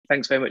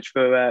thanks very much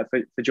for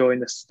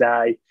joining us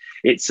today.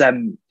 It's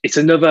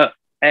another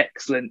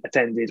excellent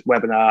attended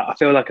webinar. I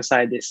feel like I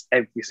say this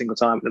every single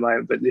time at the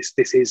moment, but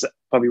this is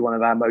probably one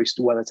of our most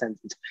well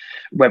attended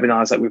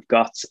webinars that we've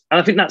got, and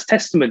I think that's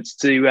testament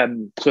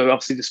to so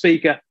obviously the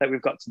speaker that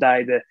we've got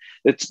today,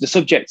 the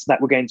subjects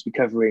that we're going to be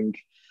covering.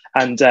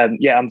 And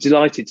yeah, I'm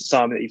delighted,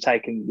 Simon, that you've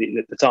taken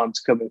the time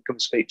to come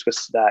and speak to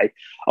us today.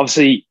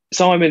 Obviously,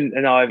 Simon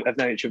and I have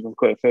known each other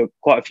for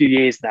quite a few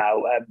years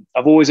now.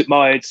 I've always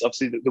admired,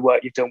 obviously, the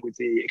work you've done with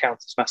the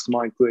Accountants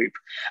Mastermind group,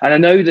 and I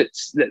know that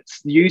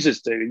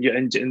users do,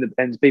 and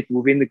the people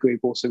within the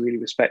group also really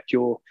respect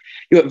your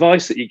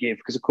advice that you give,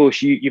 because of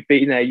course you've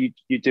been there, you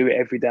do it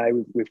every day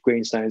with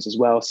GreenStones as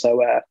well.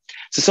 So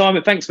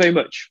Simon, thanks very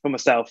much for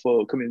myself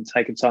for coming and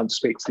taking time to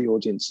speak to the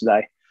audience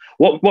today.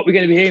 What we're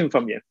going to be hearing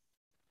from you?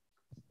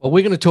 Well,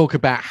 we're going to talk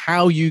about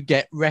how you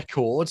get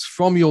records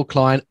from your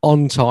client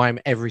on time,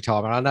 every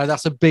time. And I know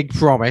that's a big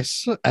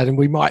promise, and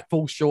we might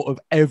fall short of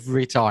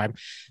every time.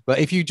 But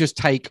if you just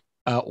take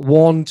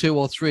 1, 2,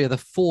 or 3 of the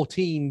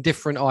 14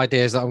 different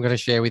ideas that I'm going to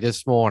share with you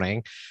this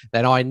morning,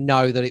 then I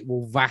know that it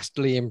will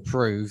vastly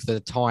improve the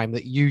time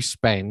that you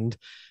spend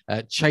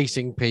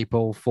chasing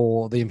people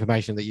for the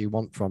information that you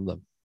want from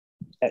them.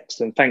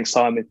 Excellent. Thanks,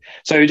 Simon.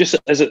 So just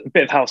as a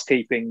bit of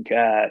housekeeping,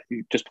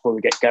 just before we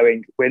get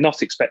going, we're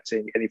not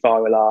expecting any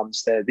fire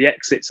alarms. The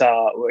exits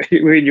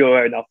we're in your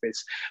own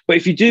office. But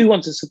if you do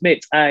want to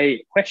submit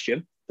a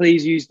question,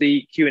 please use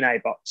the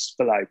Q&A box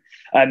below.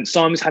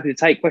 Simon's happy to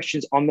take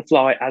questions on the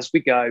fly as we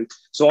go.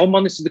 So I'll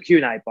monitor the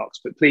Q&A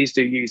box, but please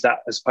do use that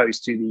as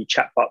opposed to the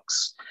chat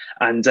box.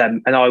 And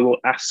I will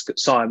ask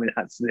Simon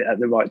at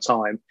the right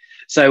time.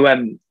 So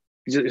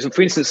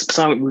for instance,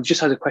 Simon, we've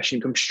just had a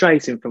question come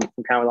straight in from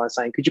Caroline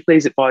saying, could you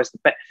please advise the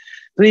best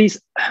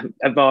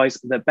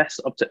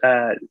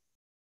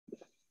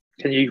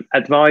can you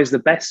advise the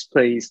best,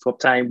 please, to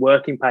obtain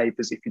working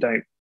papers if you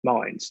don't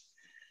mind?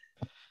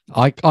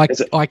 I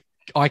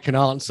can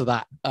answer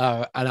that,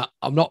 and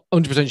I'm not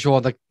 100%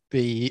 sure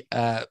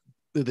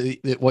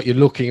what you're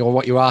looking or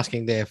what you're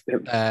asking there,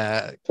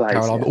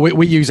 Caroline. Yeah.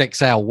 We use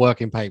Excel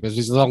working papers,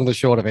 is the long and the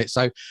short of it.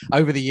 So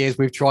over the years,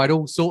 we've tried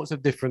all sorts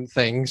of different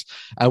things,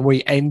 and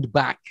we end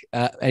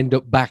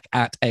up back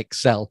at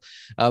Excel.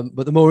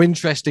 But the more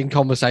interesting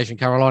conversation,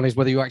 Caroline, is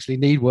whether you actually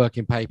need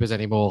working papers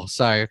anymore.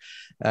 So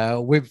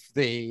with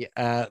the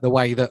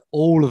way that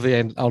all of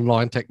the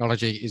online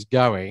technology is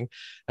going,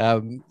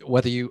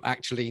 whether you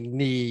actually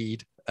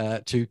need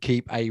to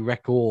keep a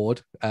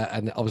record,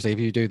 and obviously if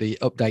you do the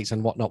updates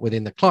and whatnot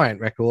within the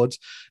client records,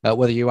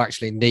 whether you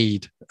actually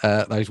need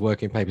those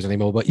working papers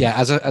anymore. But yeah,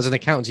 as an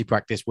accountancy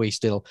practice, we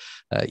still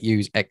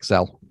use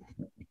Excel.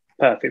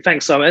 Perfect.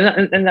 Thanks, Simon.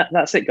 And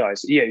that's it,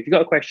 guys. Yeah, if you've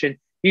got a question,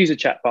 use the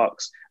chat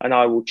box and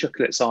I will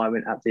chuckle at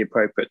Simon at the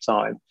appropriate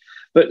time.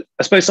 But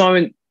I suppose,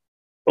 Simon,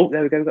 oh,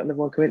 there we go. We've got another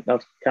one coming. Oh,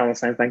 Caroline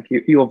saying thank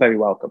you. You're very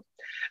welcome.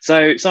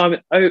 So, Simon,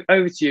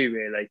 over to you,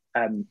 really.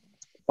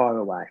 Fire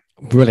away.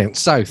 Brilliant.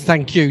 So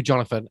thank you,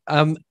 Jonathan.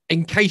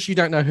 In case you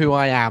don't know who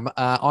I am,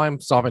 I'm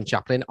Simon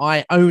Chaplin.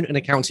 I own an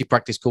accountancy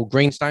practice called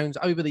GreenStones.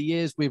 Over the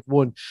years, we've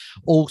won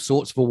all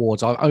sorts of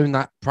awards. I've owned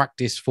that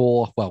practice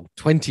for,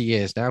 20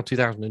 years now.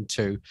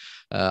 2002,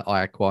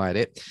 I acquired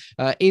it.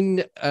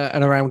 In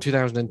and around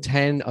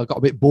 2010, I got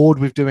a bit bored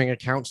with doing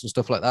accounts and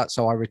stuff like that.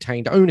 So I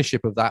retained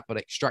ownership of that, but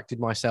extracted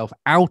myself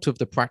out of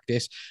the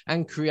practice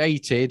and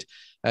created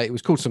it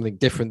was called something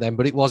different then,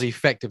 but it was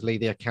effectively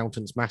the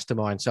Accountants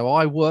Mastermind. So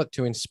I work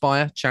to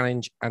inspire,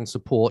 challenge, and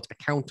support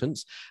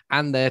accountants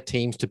and their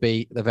teams to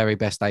be the very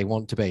best they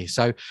want to be.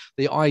 So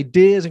the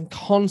ideas and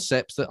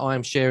concepts that I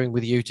am sharing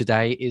with you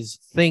today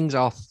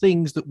are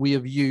things that we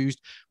have used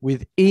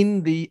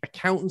within the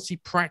accountancy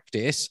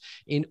practice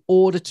in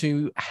order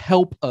to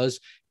help us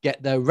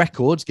get the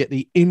records, get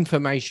the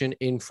information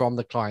in from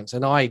the clients.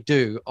 And I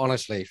do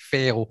honestly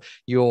feel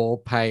your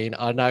pain.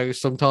 I know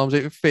sometimes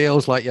it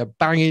feels like you're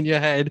banging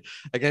your head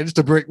against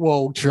a brick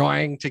wall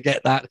trying to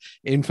get that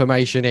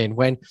information in,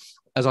 when,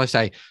 as I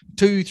say,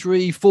 2,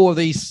 3, 4 of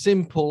these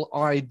simple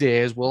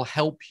ideas will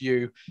help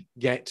you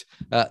get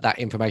that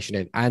information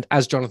in. And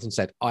as Jonathan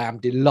said, I am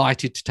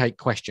delighted to take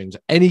questions.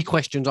 Any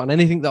questions on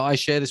anything that I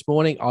share this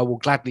morning, I will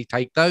gladly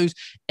take those.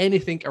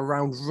 Anything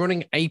around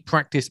running a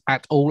practice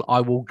at all,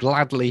 I will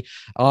gladly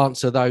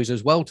answer those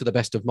as well to the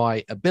best of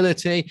my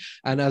ability.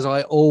 And as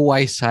I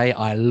always say,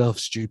 I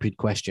love stupid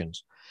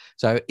questions.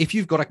 So if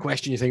you've got a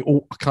question, you think,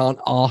 oh, I can't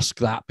ask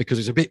that because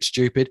it's a bit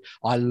stupid.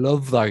 I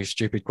love those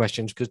stupid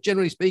questions because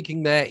generally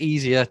speaking, they're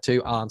easier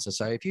to answer.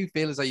 So if you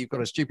feel as though you've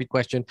got a stupid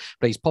question,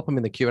 please pop them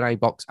in the Q&A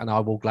box and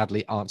I will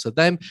gladly answer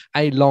them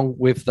along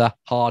with the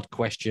hard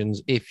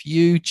questions if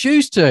you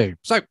choose to.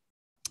 So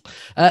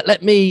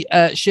let me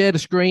share the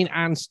screen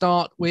and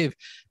start with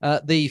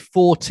the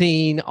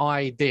 14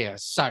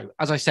 ideas. So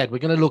as I said, we're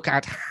going to look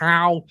at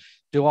how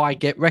do I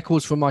get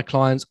records from my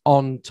clients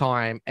on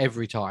time,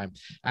 every time?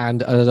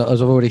 And as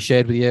I've already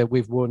shared with you,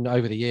 we've won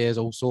over the years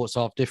all sorts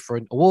of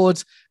different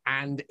awards.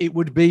 And it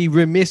would be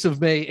remiss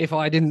of me if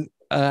I didn't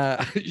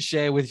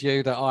share with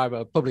you that I'm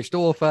a published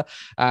author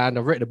and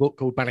I've written a book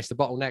called Manage the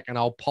Bottleneck, and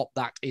I'll pop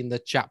that in the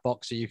chat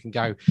box so you can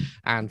go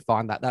and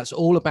find that. That's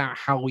all about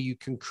how you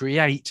can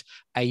create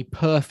a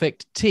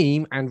perfect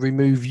team and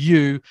remove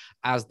you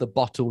as the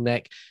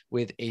bottleneck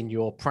within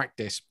your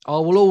practice. I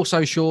will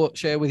also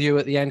share with you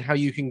at the end how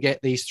you can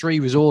get these 3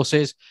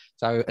 resources.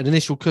 So an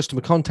initial customer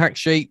contact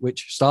sheet,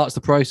 which starts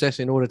the process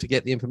in order to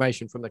get the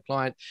information from the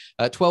client,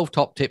 12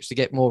 top tips to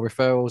get more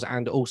referrals,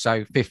 and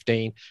also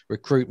 15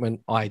 recruitment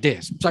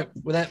ideas. So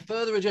without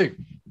further ado,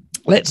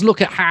 let's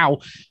look at how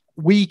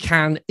we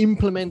can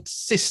implement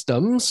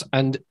systems,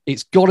 and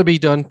it's got to be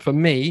done. For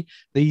me,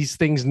 these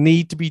things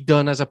need to be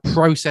done as a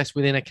process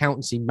within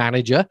Accountancy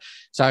Manager.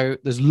 So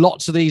there's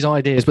lots of these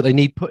ideas, but they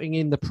need putting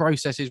in the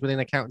processes within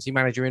Accountancy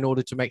Manager in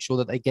order to make sure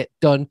that they get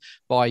done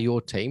by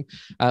your team.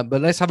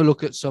 But let's have a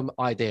look at some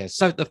ideas.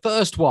 So the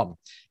first one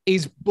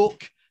is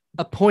book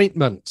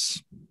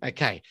appointments.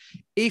 Okay.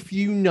 If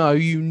you know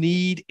you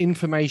need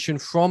information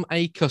from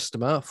a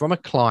customer, from a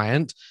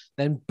client,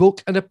 then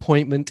book an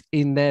appointment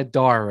in their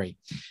diary.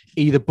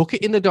 Either book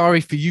it in the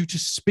diary for you to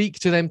speak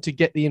to them to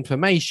get the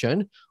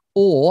information,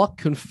 or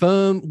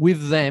confirm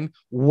with them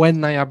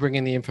when they are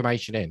bringing the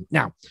information in.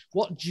 Now,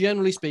 what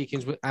generally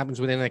speaking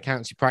happens within an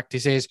accountancy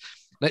practice is,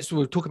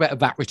 we'll talk about a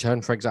VAT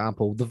return, for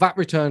example. The VAT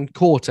return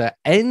quarter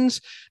ends,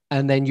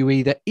 and then you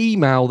either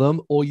email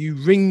them or you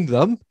ring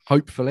them,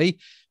 hopefully,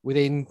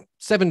 within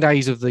 7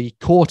 days of the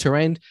quarter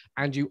end,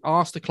 and you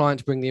ask the client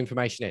to bring the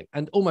information in.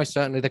 And almost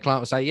certainly the client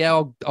will say,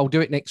 yeah, I'll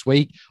do it next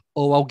week,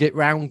 or I'll get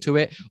round to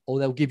it, or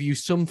they'll give you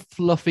some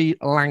fluffy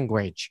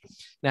language.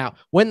 Now,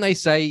 when they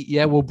say,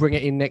 yeah, we'll bring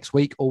it in next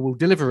week, or we'll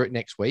deliver it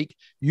next week,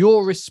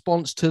 your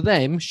response to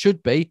them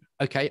should be,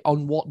 okay,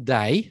 on what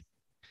day?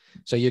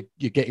 So you're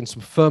getting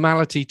some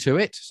formality to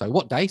it. So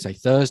what day? Say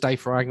Thursday,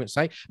 for argument's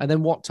sake. And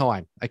then what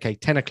time? Okay,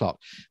 10 o'clock.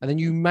 And then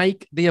you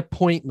make the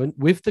appointment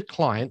with the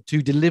client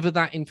to deliver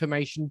that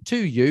information to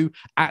you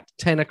at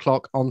 10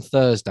 o'clock on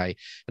Thursday.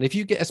 And if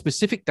you get a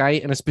specific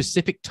day and a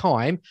specific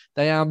time,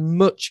 they are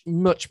much,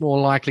 much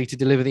more likely to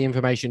deliver the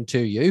information to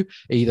you,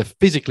 either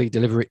physically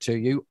deliver it to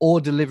you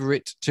or deliver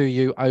it to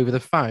you over the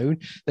phone,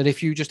 than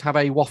if you just have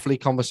a waffly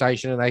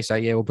conversation and they say,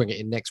 yeah, we'll bring it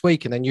in next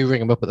week. And then you ring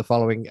them up at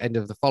the end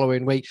of the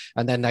following week,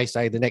 and then they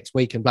say the next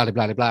week, and blah, blah,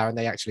 blah, blah, and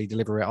they actually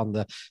deliver it on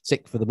the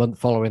 6th of the month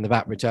following the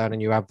VAT return, and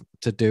you have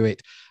to do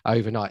it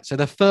overnight. So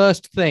the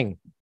first thing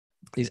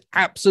is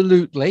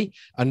absolutely,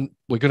 and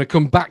we're going to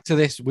come back to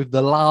this with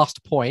the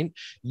last point,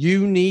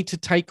 you need to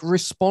take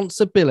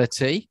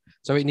responsibility.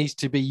 So it needs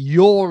to be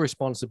your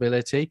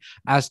responsibility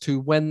as to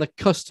when the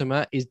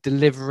customer is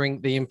delivering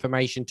the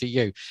information to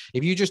you.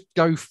 If you just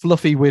go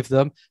fluffy with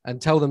them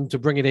and tell them to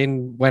bring it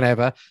in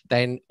whenever,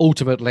 then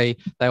ultimately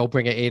they'll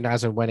bring it in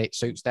as and when it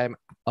suits them,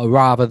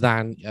 rather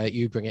than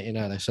you bring it in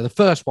earlier. So the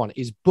first one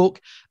is book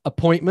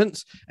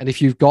appointments. And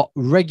if you've got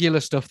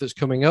regular stuff that's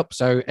coming up,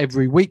 so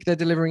every week they're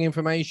delivering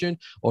information,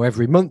 or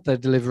every month they're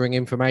delivering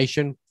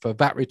information for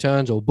VAT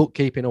returns or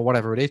bookkeeping or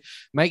whatever it is,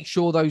 make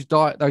sure those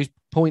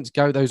appointments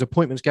go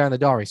in the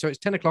diary. So it's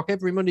 10 o'clock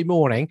every Monday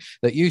morning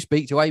that you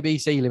speak to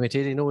ABC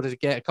Limited in order to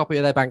get a copy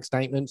of their bank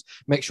statements,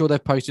 make sure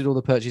they've posted all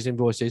the purchase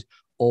invoices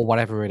or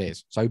whatever it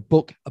is. So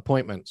book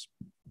appointments.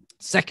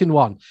 Second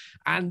one,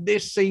 and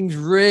this seems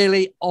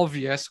really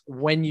obvious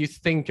when you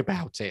think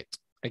about it,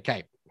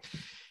 okay,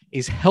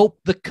 is help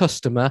the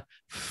customer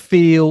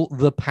feel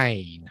the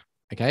pain.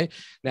 Okay.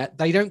 Now,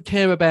 they don't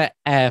care about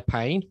our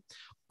pain.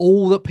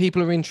 All that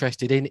people are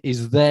interested in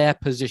is their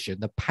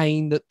position, the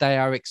pain that they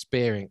are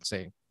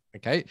experiencing.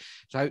 Okay.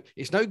 So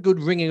it's no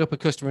good ringing up a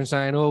customer and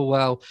saying, oh,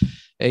 well,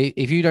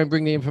 if you don't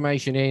bring the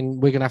information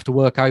in, we're going to have to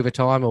work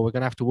overtime, or we're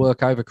going to have to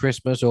work over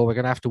Christmas, or we're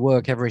going to have to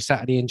work every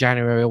Saturday in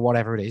January, or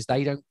whatever it is.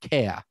 They don't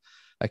care.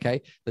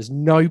 Okay. There's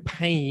no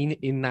pain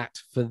in that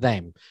for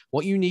them.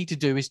 What you need to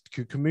do is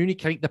to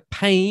communicate the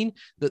pain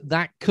that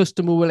that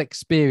customer will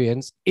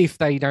experience if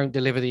they don't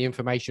deliver the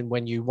information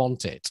when you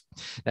want it.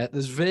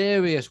 There's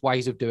various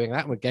ways of doing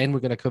that. And again, we're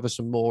going to cover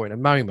some more in a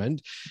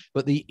moment,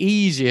 but the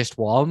easiest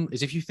one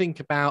is if you think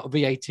about a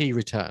VAT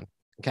return.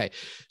 Okay,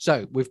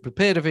 so we've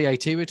prepared a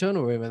VAT return,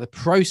 or we're in the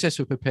process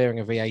of preparing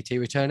a VAT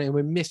return, and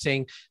we're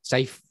missing,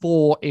 say,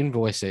 4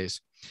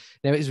 invoices.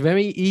 Now, it's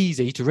very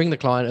easy to ring the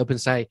client up and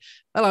say,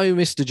 hello,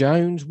 Mr.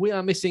 Jones, we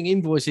are missing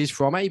invoices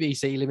from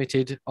ABC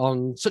Limited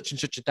on such and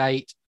such a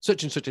date,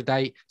 such and such a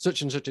date,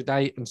 such and such a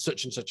date, and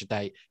such a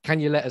date. Can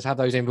you let us have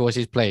those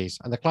invoices, please?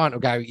 And the client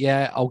will go,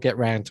 yeah, I'll get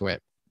round to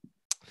it.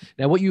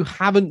 Now, what you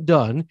haven't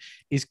done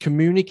is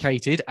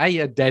communicated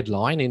a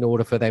deadline in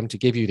order for them to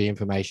give you the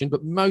information.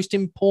 But most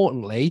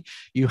importantly,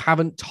 you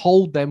haven't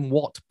told them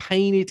what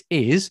pain it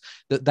is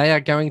that they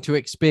are going to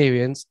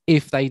experience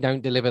if they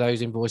don't deliver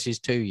those invoices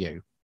to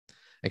you.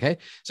 Okay,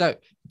 so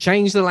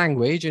change the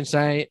language and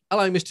say,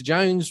 hello, Mr.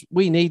 Jones,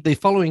 we need the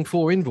following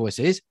 4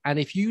 invoices. And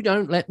if you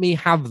don't let me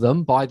have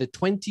them by the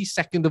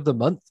 22nd of the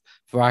month,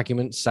 for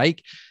argument's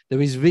sake,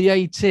 there is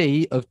VAT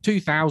of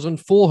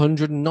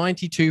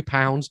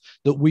 £2,492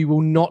 that we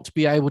will not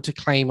be able to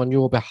claim on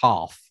your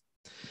behalf.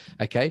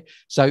 Okay,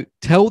 so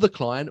tell the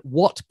client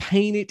what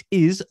pain it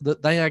is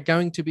that they are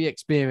going to be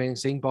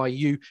experiencing by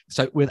you.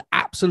 So with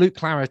absolute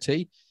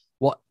clarity,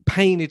 what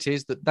pain it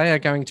is that they are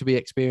going to be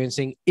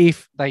experiencing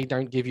if they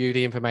don't give you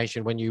the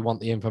information when you want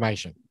the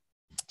information.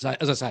 So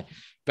as I say,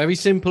 very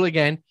simple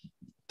again.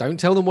 Don't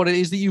tell them what it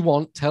is that you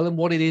want. Tell them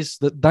what it is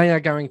that they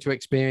are going to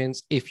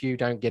experience if you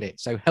don't get it.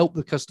 So help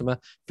the customer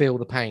feel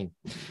the pain.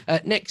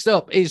 Next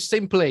up is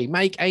simply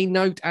make a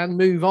note and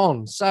move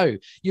on. So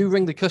you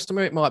ring the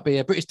customer. It might be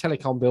a British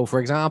Telecom bill, for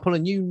example,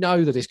 and you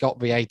know that it's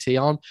got VAT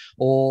on,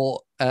 or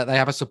they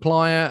have a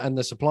supplier and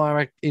the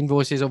supplier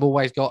invoices have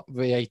always got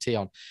VAT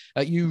on.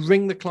 You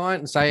ring the client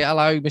and say,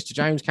 hello, Mr.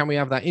 Jones, can we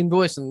have that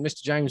invoice? And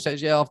Mr. Jones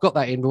says, yeah, I've got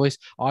that invoice.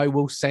 I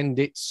will send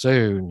it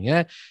soon.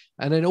 Yeah.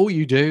 And then all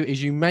you do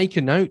is you make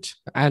a note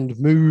and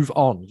move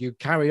on. You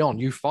carry on.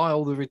 You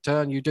file the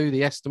return. You do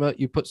the estimate.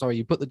 You put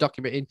the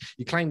document in.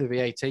 You claim the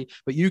VAT,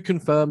 but you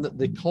confirm that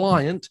the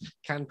client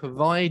can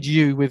provide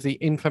you with the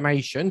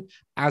information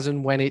as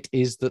and when it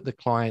is that the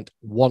client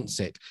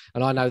wants it.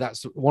 And I know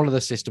that's one of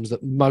the systems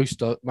that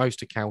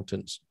most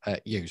accountants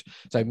use.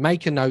 So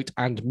make a note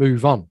and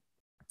move on.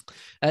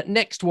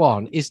 Next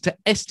one is to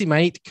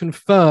estimate,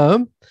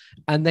 confirm,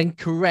 and then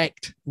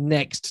correct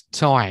next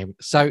time.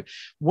 So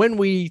when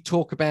we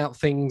talk about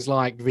things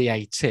like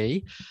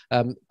VAT,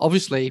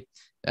 obviously,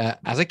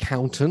 as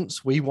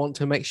accountants, we want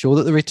to make sure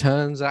that the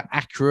returns are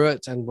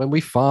accurate and when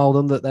we file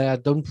them, that they are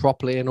done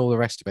properly and all the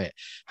rest of it.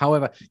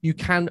 However, you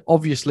can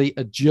obviously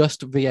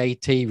adjust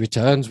VAT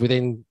returns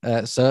within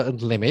certain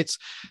limits.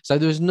 So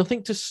there's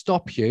nothing to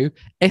stop you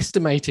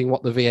estimating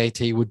what the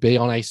VAT would be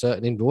on a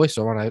certain invoice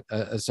or on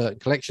a certain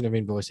collection of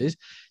invoices,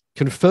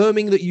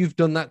 confirming that you've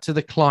done that to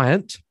the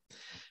client,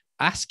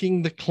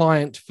 asking the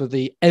client for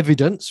the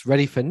evidence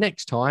ready for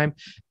next time,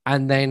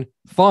 and then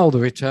file the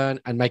return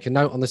and make a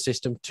note on the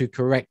system to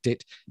correct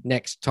it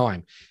next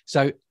time.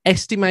 So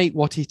estimate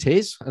what it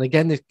is. And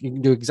again, you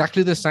can do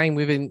exactly the same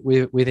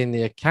within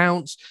the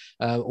accounts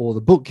or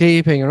the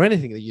bookkeeping or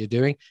anything that you're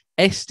doing.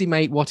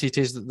 Estimate what it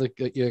is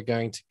that you're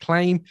going to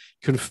claim,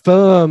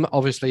 confirm,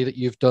 obviously, that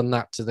you've done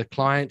that to the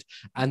client,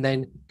 and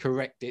then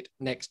correct it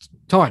next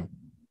time.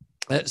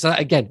 So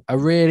again, a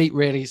really,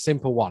 really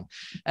simple one.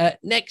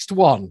 Next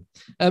one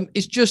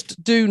is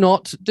just do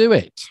not do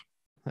it.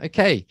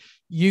 Okay.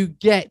 You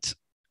get,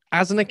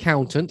 as an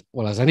accountant,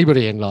 well, as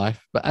anybody in life,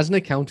 but as an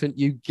accountant,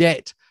 you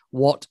get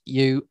what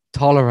you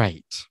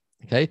tolerate.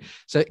 Okay.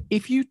 So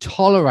if you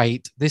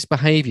tolerate this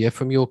behavior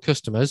from your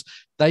customers,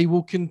 they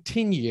will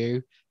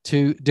continue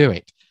to do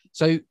it.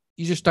 So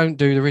you just don't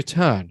do the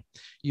return.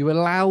 You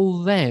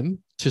allow them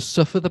to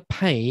suffer the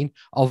pain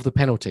of the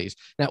penalties.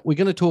 Now, we're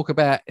going to talk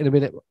about in a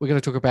minute, we're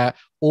going to talk about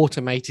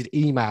automated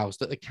emails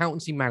that the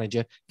Accountancy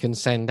Manager can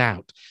send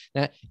out.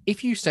 Now,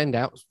 if you send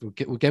out,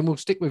 again, we'll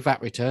stick with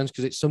VAT returns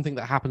because it's something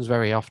that happens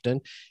very often.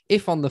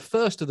 If on the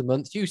first of the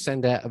month you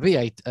send out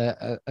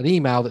an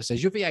email that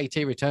says your VAT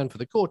return for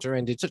the quarter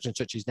ended such and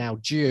such is now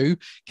due,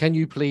 can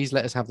you please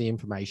let us have the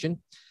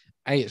information?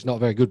 It's not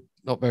very good,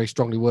 not very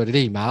strongly worded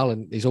email,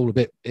 and is all a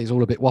bit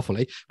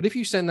waffly. But if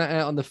you send that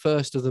out on the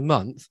first of the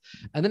month,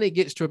 and then it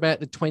gets to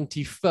about the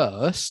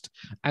 21st,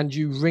 and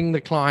you ring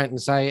the client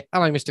and say,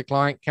 "Hello, Mr.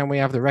 Client, can we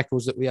have the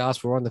records that we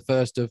asked for on the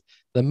first of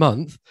the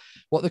month?"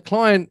 What the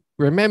client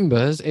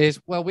remembers is,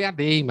 well, we had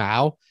the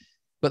email,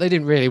 but they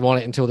didn't really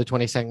want it until the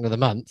 22nd of the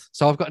month.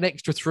 So I've got an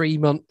extra 3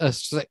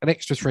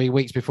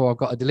 weeks before I've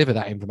got to deliver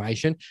that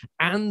information,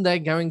 and they're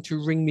going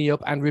to ring me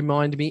up and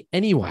remind me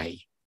anyway.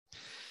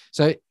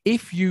 So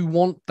if you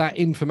want that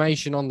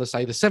information on the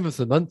 7th of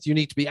the month, you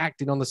need to be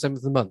acting on the 7th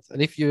of the month.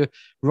 And if you're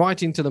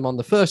writing to them on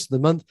the 1st of the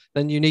month,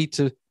 then you need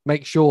to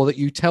make sure that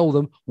you tell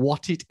them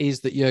what it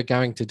is that you're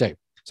going to do.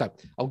 So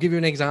I'll give you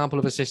an example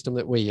of a system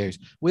that we use.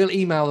 We'll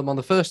email them on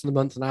the 1st of the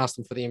month and ask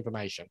them for the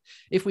information.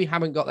 If we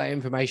haven't got that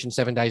information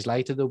 7 days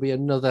later, there'll be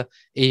another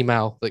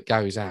email that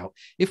goes out.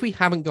 If we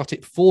haven't got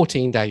it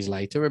 14 days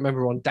later,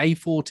 remember, we're on day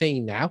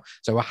 14 now,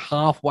 so we're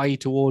halfway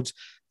towards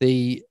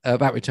the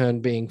VAT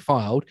return being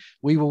filed,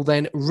 we will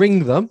then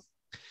ring them.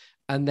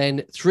 And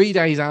then 3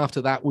 days after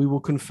that, we will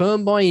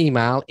confirm by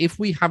email. If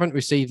we haven't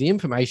received the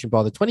information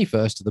by the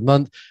 21st of the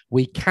month,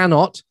 we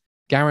cannot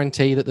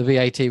guarantee that the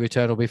VAT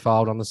return will be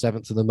filed on the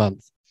 7th of the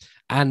month.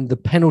 And the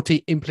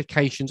penalty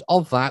implications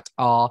of that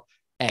are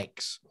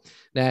X.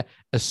 Now,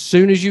 as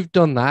soon as you've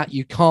done that,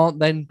 you can't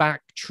then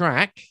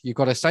backtrack. You've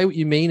got to say what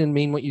you mean and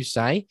mean what you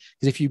say.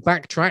 Because if you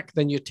backtrack,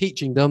 then you're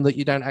teaching them that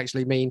you don't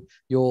actually mean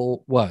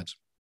your words.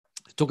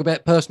 Talk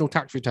about personal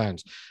tax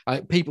returns.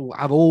 People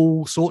have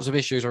all sorts of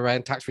issues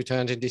around tax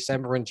returns in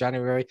December and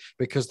January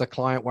because the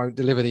client won't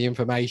deliver the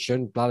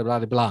information, blah, blah,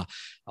 blah,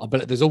 blah.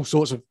 But there's all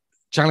sorts of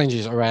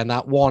challenges around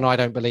that. One, I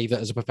don't believe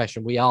that as a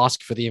profession we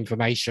ask for the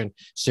information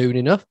soon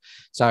enough.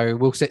 So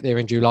we'll sit there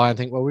in July and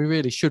think, well, we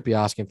really should be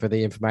asking for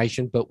the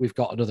information, but we've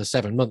got another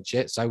 7 months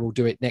yet. So we'll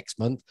do it next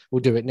month.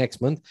 We'll do it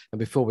next month. And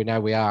before we know,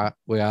 we are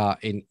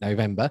in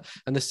November.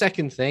 And the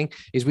second thing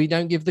is we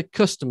don't give the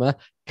customer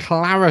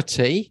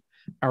clarity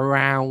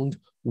around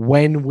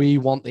when we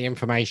want the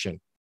information.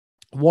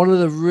 One of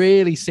the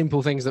really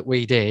simple things that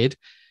we did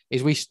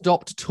is we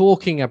stopped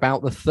talking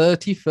about the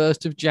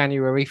 31st of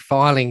January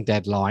filing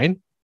deadline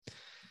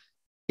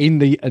in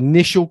the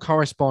initial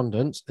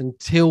correspondence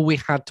until we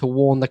had to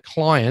warn the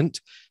client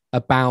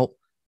about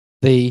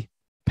the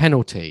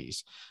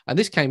penalties. And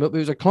this came up, it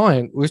was a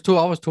client, I was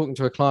talking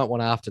to a client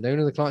one afternoon,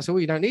 and the client said, well,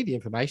 you don't need the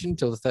information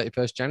until the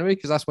 31st January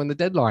because that's when the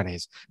deadline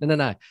is.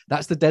 No.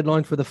 That's the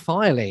deadline for the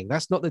filing.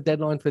 That's not the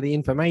deadline for the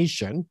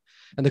information.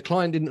 And the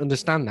client didn't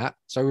understand that.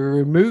 So we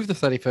removed the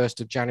 31st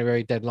of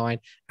January deadline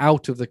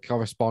out of the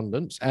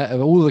correspondence,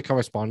 of all the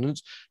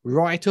correspondence,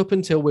 right up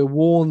until we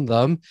warn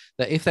them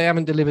that if they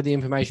haven't delivered the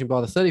information by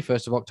the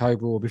 31st of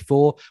October or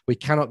before, we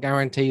cannot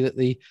guarantee that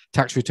the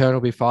tax return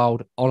will be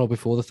filed on or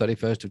before the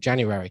 31st of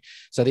January.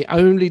 So the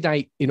only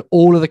date in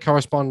all of the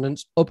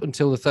correspondence up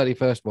until the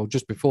 31st, well,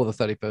 just before the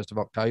 31st of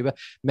October,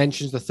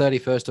 mentions the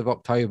 31st of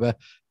October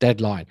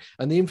deadline.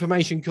 And the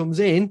information comes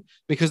in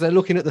because they're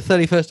looking at the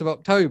 31st of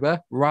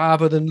October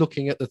rather than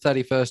looking at the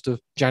 31st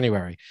of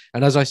January.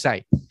 And as I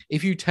say,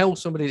 if you tell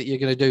somebody that you're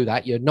going to do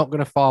that, you're not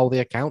going to file the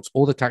accounts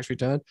or the tax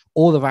return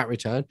or the VAT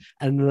return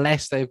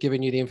unless they've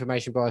given you the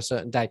information by a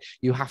certain date.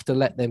 You have to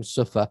let them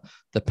suffer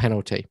the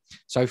penalty.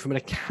 So from an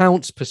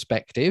accounts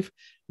perspective,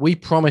 we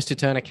promise to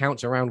turn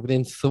accounts around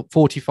within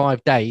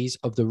 45 days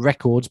of the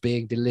records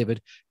being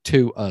delivered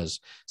to us.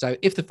 So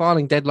if the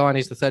filing deadline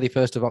is the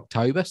 31st of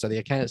October, so the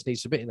accounts need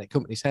to submit in their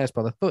company's house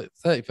by the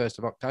 31st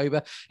of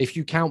October, if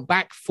you count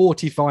back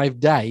 45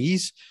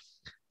 days,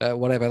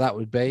 whatever that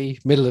would be,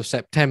 middle of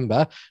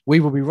September, we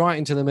will be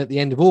writing to them at the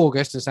end of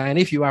August and saying,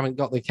 if you haven't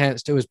got the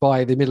accounts to us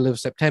by the middle of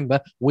September,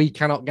 we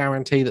cannot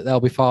guarantee that they'll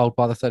be filed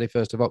by the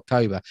 31st of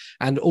October.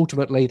 And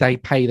ultimately, they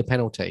pay the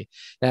penalty.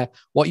 Now,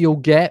 what you'll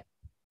get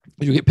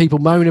people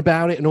moan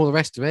about it and all the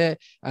rest of it,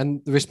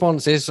 and the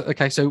response is,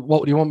 okay, so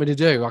what do you want me to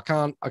do? I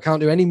can't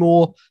do any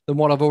more than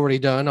what I've already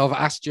done. I've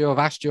asked you, I've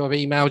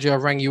emailed you,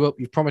 I've rang you up,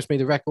 you've promised me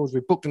the records,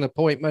 we've booked an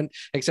appointment,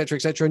 etc.,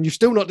 and you've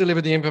still not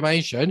delivered the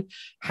information.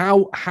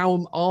 How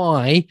am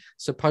I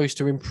supposed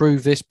to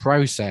improve this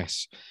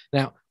process?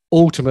 Now,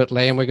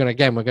 ultimately, and we're going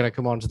to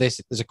come on to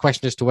this, there's a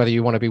question as to whether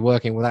you want to be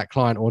working with that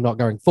client or not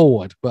going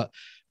forward, but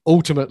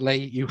ultimately,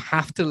 you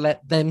have to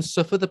let them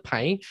suffer the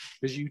pain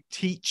because you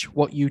teach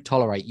what you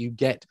tolerate. You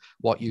get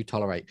what you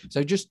tolerate.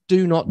 So just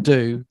do not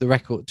do the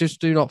record.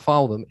 Just do not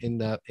file them in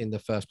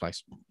the first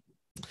place.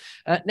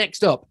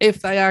 Next up,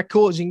 if they are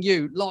causing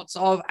you lots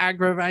of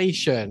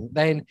aggravation,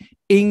 then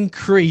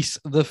increase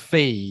the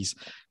fees.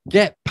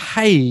 Get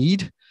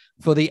paid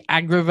for the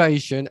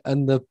aggravation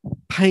and the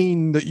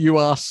pain that you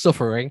are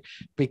suffering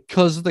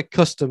because the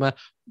customer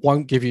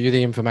won't give you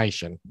the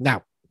information.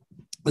 Now,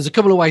 there's a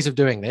couple of ways of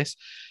doing this.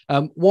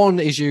 One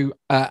is you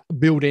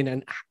build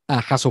in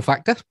a hassle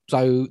factor.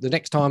 So the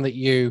next time that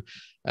you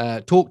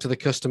talk to the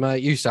customer,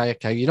 you say,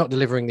 okay, you're not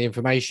delivering the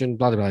information,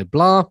 blah, blah,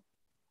 blah,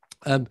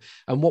 blah.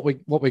 And what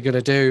we're going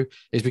to do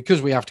is,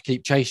 because we have to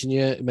keep chasing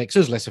you, it makes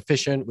us less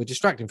efficient. We're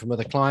distracting from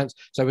other clients.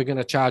 So we're going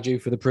to charge you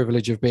for the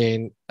privilege of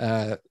being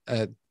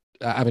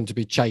having to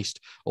be chased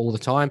all the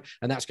time.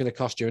 And that's going to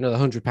cost you another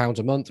 £100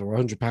 a month or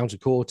 £100 a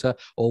quarter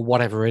or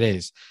whatever it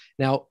is.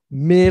 Now,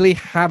 merely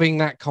having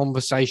that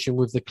conversation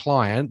with the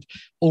client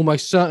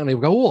almost certainly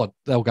will go,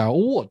 they'll go,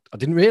 oh, I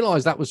didn't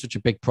realize that was such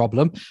a big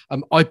problem.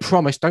 I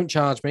promise, don't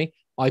charge me.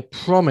 I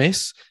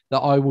promise that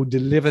I will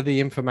deliver the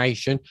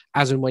information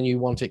as and when you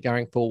want it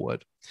going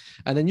forward.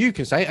 And then you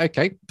can say,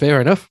 okay,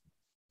 fair enough.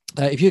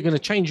 If you're going to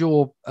change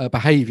your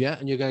behavior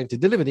and you're going to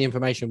deliver the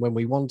information when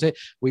we want it,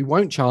 we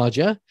won't charge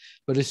you.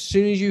 But as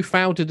soon as you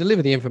fail to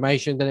deliver the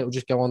information, then it will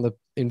just go on the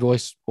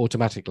invoice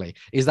automatically.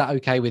 Is that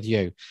okay with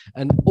you?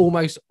 And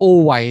almost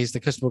always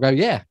the customer will go,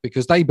 yeah,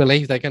 because they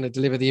believe they're going to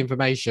deliver the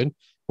information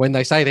when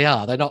they say they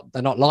are. They're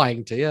not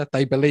lying to you.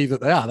 They believe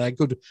that they are. They're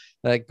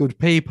good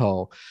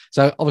people.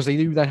 So obviously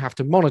you then have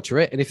to monitor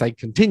it. And if they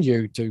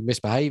continue to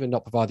misbehave and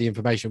not provide the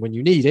information when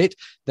you need it,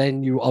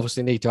 then you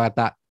obviously need to add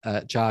that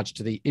charge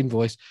to the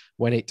invoice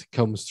when it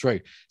comes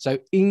through. So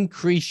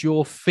increase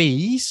your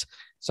fees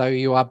so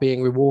you are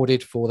being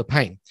rewarded for the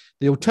pain.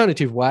 The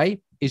alternative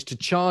way is to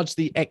charge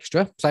the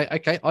extra. Say,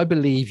 okay, I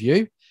believe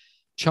you.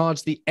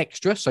 Charge the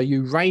extra. So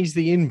you raise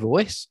the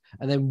invoice,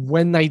 and then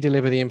when they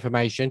deliver the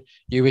information,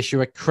 you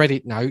issue a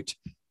credit note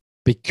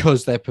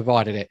because they've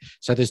provided it.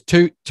 So there's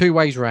two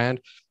ways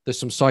around. There's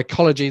some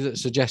psychology that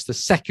suggests the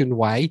second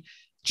way,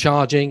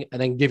 charging and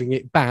then giving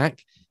it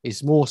back,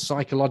 is more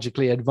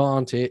psychologically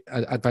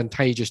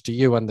advantageous to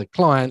you and the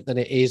client than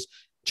it is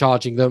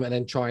charging them and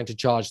then trying to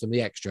charge them the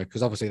extra,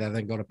 because obviously they're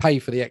then going to pay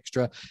for the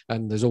extra,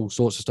 and there's all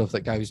sorts of stuff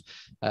that goes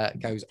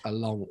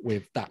along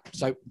with that.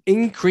 So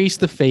increase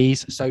the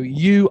fees so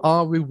you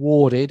are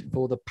rewarded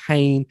for the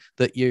pain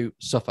that you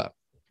suffer.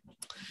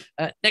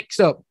 Next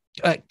up,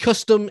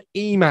 custom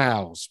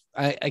emails.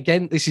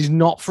 Again, this is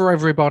not for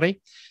everybody,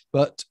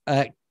 but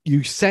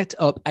you set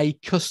up a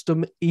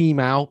custom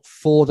email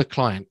for the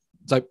client.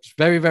 So it's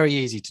very, very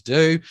easy to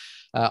do.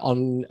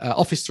 On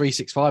Office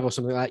 365 or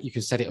something like that, you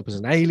can set it up as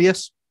an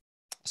alias.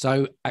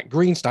 So at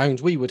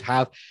GreenStones, we would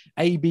have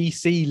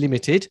ABC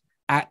Limited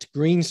at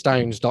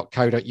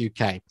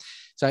greenstones.co.uk.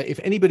 So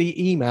if anybody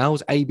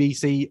emails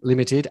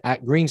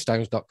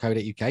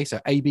abclimited@greenstones.co.uk, so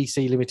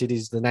ABC Limited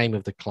is the name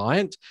of the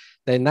client,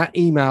 then that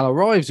email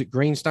arrives at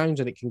Greenstones,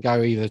 and it can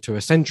go either to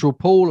a central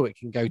pool or it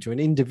can go to an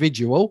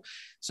individual.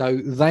 So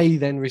they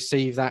then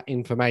receive that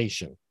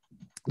information.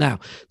 Now,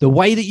 the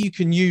way that you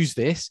can use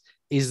this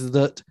is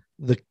that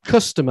the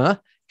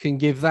customer can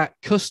give that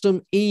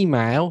custom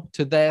email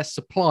to their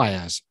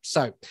suppliers.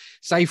 So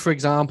say, for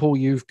example,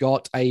 you've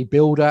got a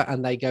builder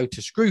and they go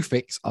to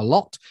Screwfix a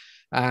lot.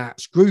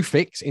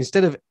 Screwfix,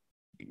 instead of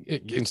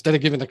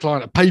giving the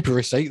client a paper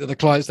receipt that the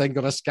client's then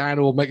got to scan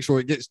or make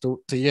sure it gets to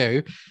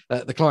you,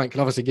 the client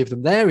can obviously give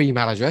them their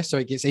email address, so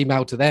it gets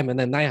emailed to them and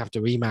then they have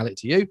to email it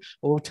to you.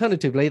 Or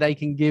alternatively, they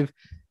can give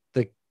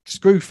the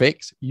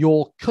Screwfix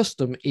your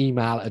custom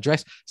email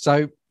address,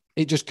 so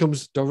it just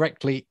comes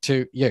directly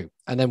to you.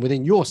 And then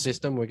within your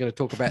system, we're going to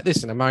talk about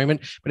this in a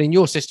moment, but in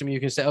your system, you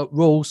can set up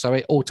rules so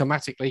it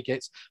automatically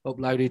gets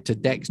uploaded to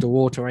Dext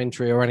or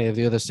AutoEntry or any of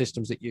the other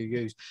systems that you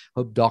use,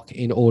 HubDoc,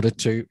 in order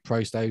to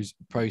process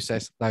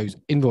those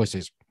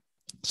invoices.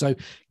 So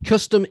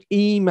custom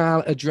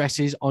email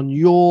addresses on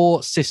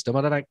your system.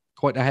 I don't know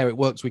quite how it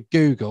works with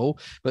Google,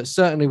 but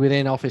certainly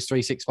within Office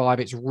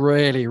 365, it's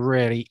really,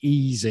 really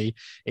easy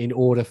in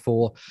order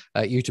for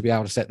you to be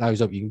able to set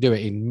those up. You can do it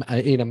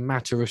in a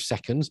matter of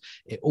seconds.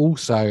 It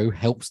also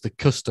helps the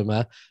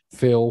customer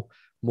feel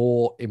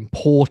more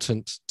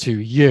important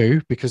to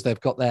you because they've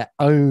got their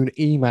own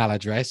email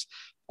address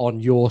on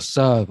your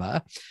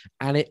server.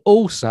 And it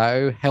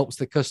also helps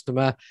the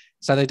customer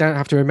so they don't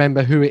have to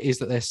remember who it is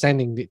that they're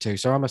sending it to.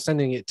 So I'm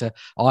sending it to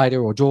Ida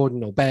or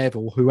Jordan or Bev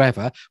or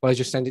whoever. Well, I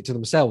just send it to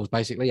themselves,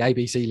 basically,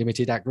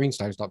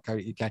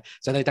 abclimited@greenstones.co.uk.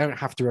 So they don't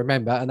have to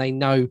remember, and they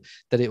know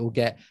that it will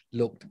get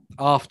looked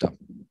after.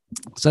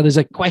 So there's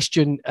a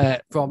question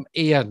from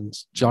Ian,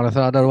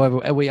 Jonathan. I don't know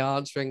whether are we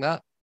answering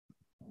that.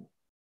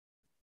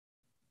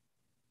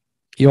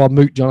 You are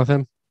mute,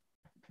 Jonathan.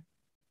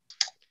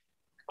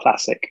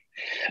 Classic.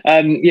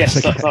 Yes,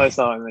 Okay. sorry,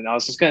 Simon. I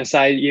was just going to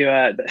say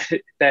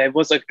there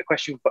was a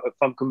question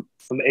from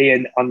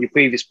Ian on your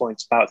previous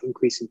points about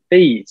increasing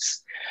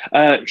fees.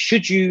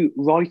 Should you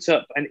write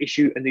up and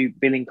issue a new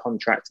billing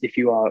contract if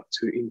you are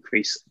to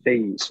increase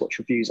fees? What's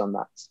your views on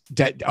that?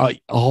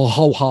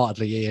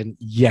 Wholeheartedly, Ian.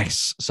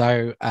 Yes.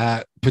 So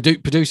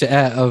produce it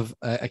out of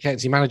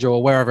AccountancyManager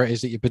or wherever it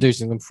is that you're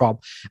producing them from,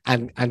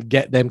 and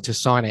get them to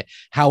sign it.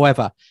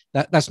 However,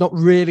 that's not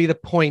really the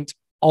point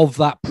of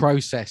that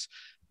process.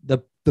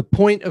 The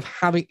point of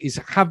have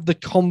the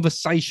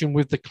conversation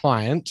with the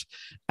client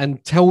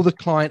and tell the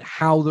client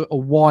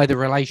why the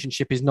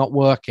relationship is not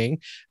working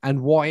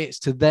and why it's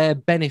to their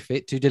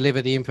benefit to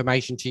deliver the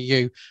information to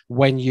you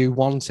when you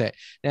want it.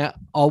 Now,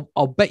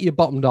 I'll bet you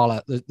bottom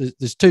dollar.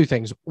 There's two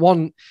things.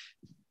 One,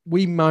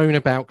 we moan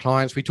about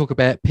clients. We talk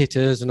about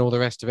pitters and all the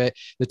rest of it.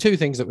 The two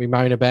things that we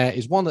moan about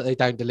is one, that they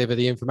don't deliver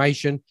the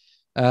information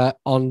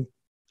on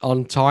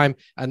time,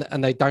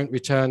 and they don't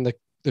return the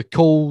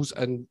calls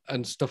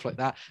and stuff like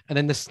that. And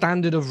then the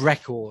standard of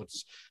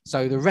records.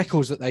 So the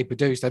records that they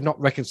produce, they've not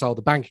reconciled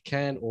the bank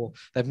account, or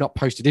they've not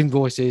posted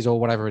invoices or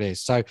whatever it is.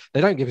 So they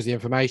don't give us the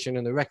information,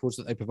 and the records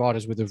that they provide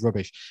us with is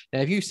rubbish. Now,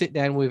 if you sit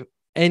down with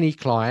any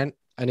client,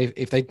 and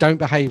if they don't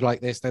behave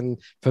like this, then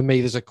for me,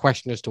 there's a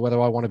question as to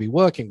whether I want to be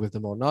working with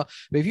them or not.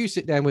 But if you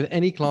sit down with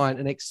any client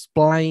and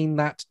explain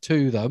that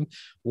to them,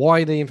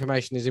 why the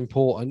information is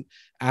important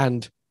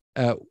and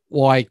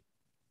why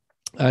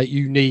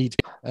you need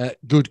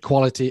good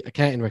quality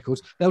accounting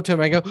records, they'll turn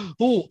around and go,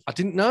 oh, I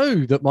didn't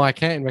know that my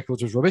accounting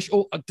records was rubbish,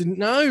 or I didn't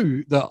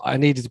know that I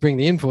needed to bring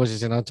the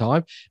invoices in on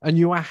time. And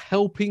you are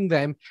helping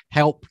them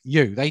help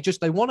you. They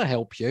want to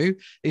help you.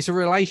 It's a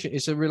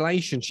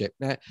relationship.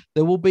 Now,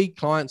 there will be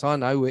clients I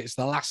know it's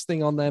the last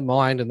thing on their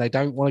mind and they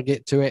don't want to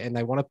get to it and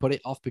they want to put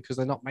it off because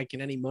they're not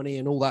making any money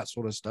and all that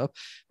sort of stuff.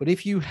 But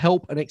if you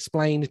help and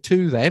explain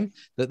to them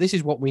that this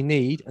is what we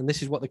need and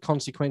this is what the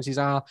consequences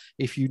are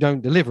if you don't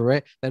deliver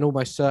it, then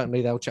almost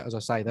certainly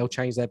they'll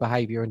change their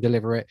behavior and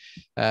deliver it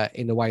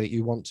in the way that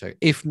you want to.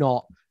 If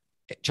not,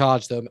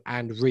 charge them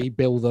and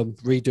rebill them,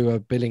 redo a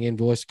billing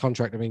invoice,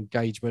 contract of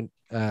engagement,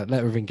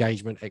 letter of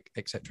engagement,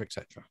 etc.,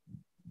 etc.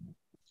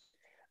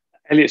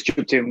 Elliot's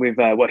jumped in with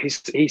what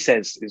he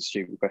says is a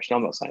stupid question.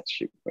 I'm not saying it's a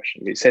stupid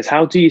question. It says,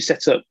 how do you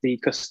set up the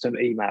custom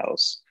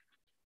emails?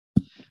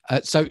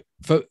 So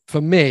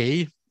for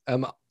me,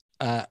 and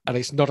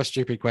it's not a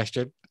stupid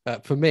question,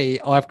 for me,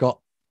 I've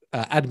got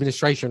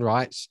administration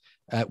rights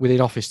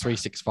within Office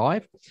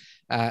 365,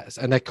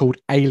 and they're called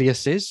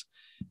aliases.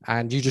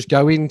 And you just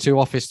go into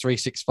Office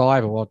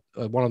 365, or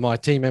one of my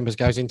team members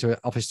goes into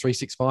Office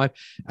 365,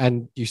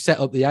 and you set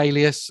up the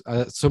alias.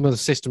 Some of the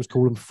systems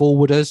call them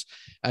forwarders,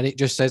 and it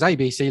just says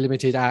ABC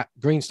Limited at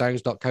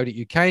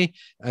greenstones.co.uk,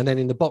 and then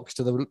in the box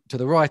to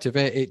the right of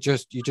it,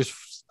 you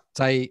just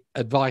say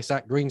advice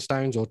at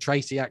Greenstones, or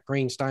Tracy at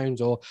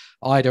Greenstones, or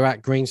Ida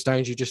at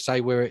Greenstones. You just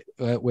say where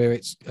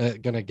it's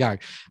going to go.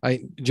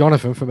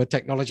 Jonathan, from a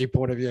technology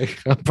point of view,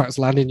 I'm perhaps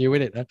landing you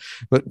in it there,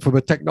 but from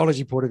a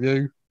technology point of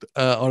view,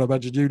 I'd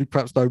imagine you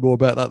perhaps know more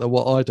about that than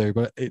what I do.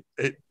 But it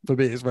for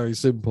me, it's very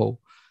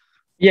simple.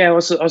 Yeah, I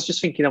was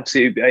just thinking,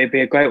 obviously, it'd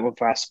be a great one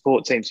for our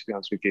support team, to be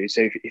honest with you.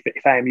 So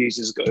if AM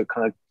users are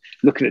kind of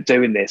looking at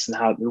doing this and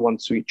how they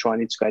want to try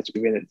and integrate it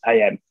within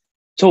AM,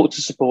 talk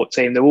to support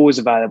team. They're always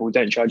available.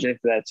 Don't charge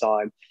anything for their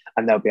time,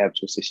 and they'll be able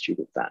to assist you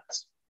with that.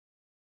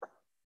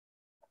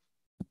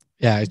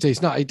 Yeah,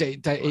 it's not.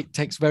 It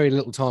takes very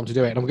little time to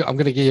do it. And I'm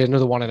going to give you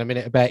another one in a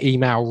minute about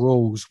email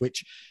rules,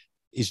 which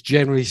is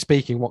generally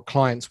speaking what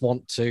clients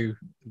want to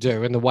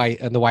do and the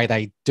way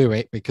they do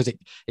it, because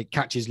it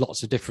catches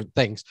lots of different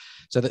things.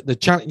 So that the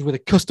challenge with a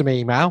custom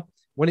email,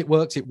 when it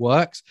works, it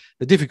works.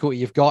 The difficulty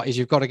you've got is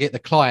you've got to get the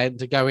client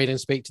to go in and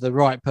speak to the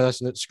right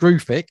person at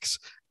Screwfix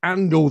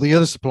and all the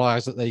other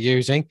suppliers that they're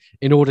using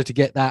in order to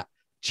get that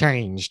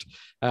changed.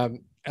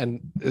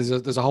 And there's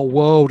a whole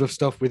world of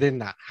stuff within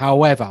that.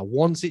 However,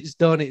 once it's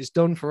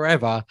done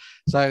forever.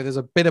 So there's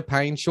a bit of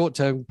pain,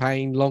 short-term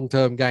pain,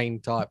 long-term gain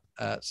type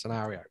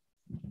scenario.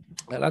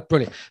 That's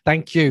brilliant.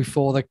 Thank you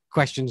for the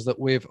questions that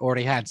we've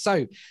already had.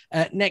 So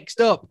next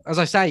up, as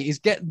I say, is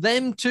get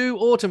them to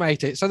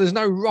automate it. So there's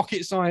no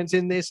rocket science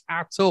in this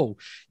at all.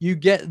 You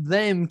get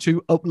them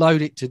to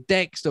upload it to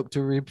Dext, up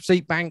to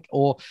Receipt Bank,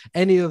 or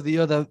any of the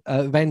other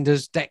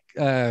vendors,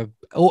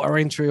 auto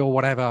entry or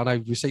whatever. I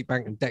know Receipt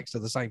Bank and Dext are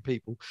the same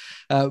people,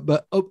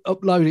 but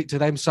upload it to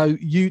them so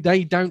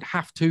they don't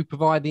have to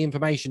provide the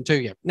information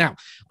to you. Now,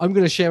 I'm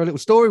going to share a little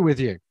story with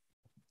you.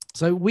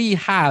 So we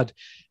had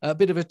a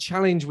bit of a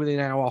challenge within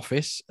our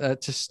office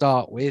to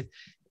start with,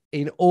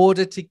 in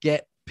order to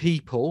get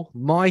people,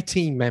 my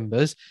team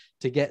members,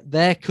 to get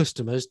their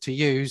customers to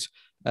use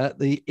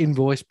the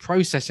invoice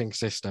processing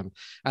system.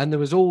 And there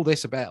was all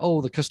this about,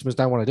 oh, the customers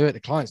don't want to do it, the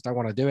clients don't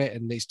want to do it,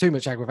 and it's too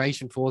much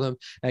aggravation for them,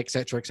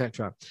 etc.,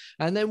 etc.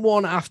 And then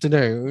one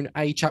afternoon,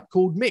 a chap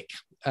called Mick,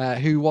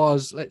 who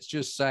was, let's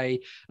just say,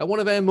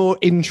 one of our more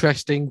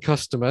interesting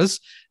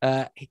customers.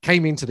 He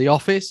came into the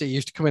office. He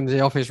used to come into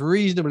the office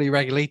reasonably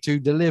regularly to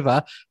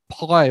deliver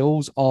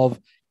piles of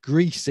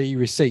greasy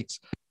receipts.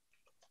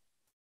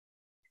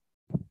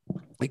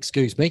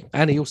 Excuse me.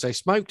 And he also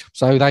smoked,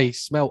 so they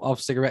smelt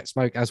of cigarette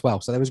smoke as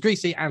well. So there was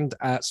greasy and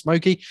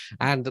smoky,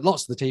 and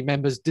lots of the team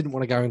members didn't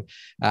want to go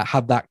and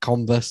have that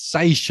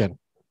conversation.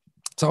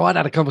 So I'd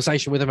had a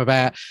conversation with him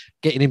about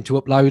getting him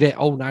to upload it.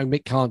 Oh, no,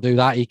 Mick can't do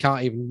that. He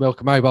can't even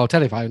milk a mobile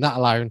telephone, that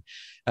alone.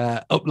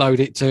 Upload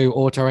it to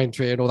auto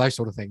entry and all those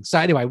sort of things. So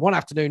anyway, one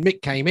afternoon,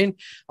 Mick came in.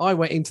 I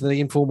went into the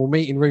informal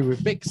meeting room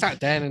with Mick, sat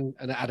down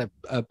and had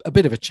a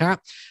bit of a chat.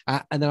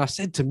 And then I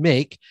said to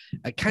Mick,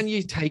 can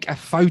you take a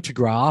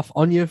photograph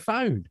on your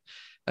phone?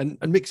 And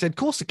Mick said, of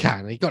course I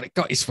can. He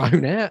got his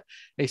phone out.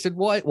 He said,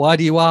 why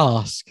do you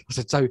ask? I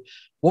said, so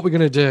what we're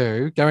going to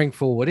do going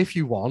forward, if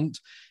you want,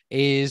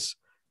 is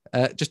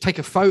just take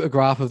a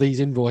photograph of these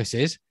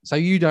invoices so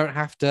you don't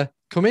have to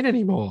come in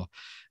anymore.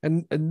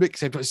 And Mick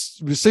said,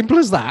 it's as simple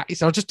as that. He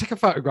said, I'll just take a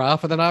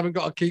photograph and then I haven't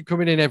got to keep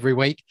coming in every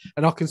week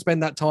and I can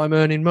spend that time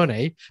earning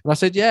money. And I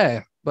said,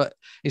 yeah, but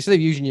instead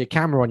of using your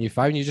camera on your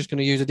phone, you're just going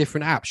to use a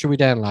different app. Should we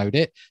download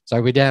it? So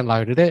we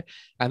downloaded it.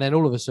 And then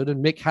all of a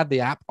sudden, Mick had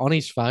the app on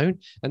his phone.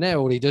 And now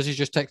all he does is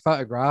just take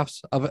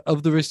photographs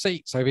of the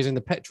receipt. So if he's in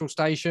the petrol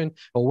station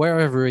or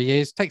wherever he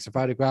is, takes a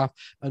photograph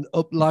and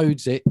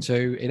uploads it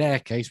to, in our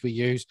case, we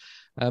use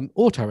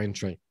auto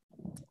entry.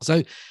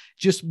 So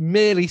just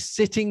merely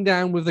sitting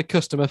down with the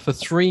customer for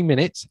 3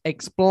 minutes,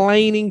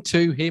 explaining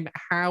to him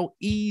how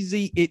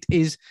easy it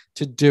is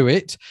to do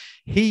it.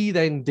 He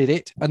then did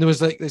it. And there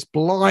was like this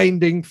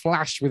blinding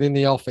flash within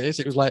the office.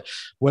 It was like,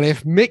 well,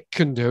 if Mick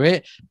can do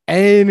it,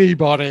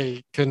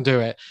 anybody can do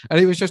it. And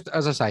it was just,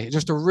 as I say,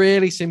 just a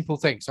really simple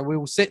thing. So we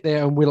will sit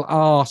there and we'll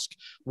ask,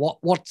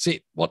 what's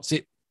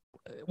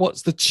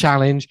the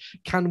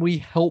challenge? Can we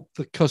help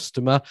the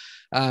customer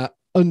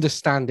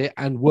understand it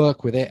and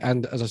work with it?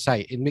 And as I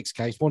say, in Mick's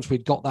case, once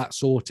we'd got that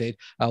sorted,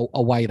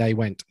 away they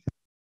went.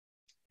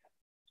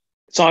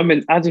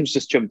 Simon, Adam's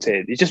just jumped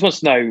in. He just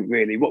wants to know,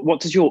 really, what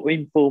does your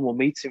informal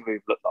meeting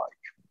room look like?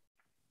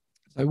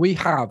 So we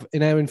have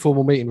in our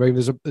informal meeting room,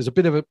 there's a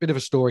bit of a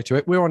story to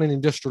it. We're on an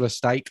industrial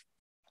estate,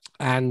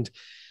 and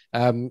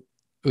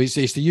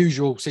it's the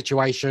usual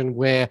situation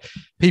where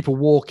people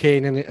walk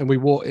in and they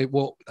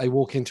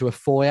walk into a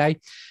foyer.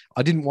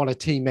 I didn't want a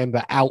team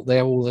member out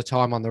there all the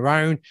time on their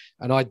own,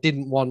 and I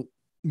didn't want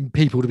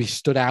people to be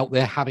stood out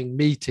there having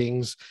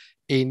meetings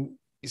in.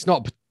 It's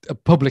not a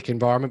public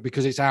environment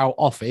because it's our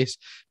office,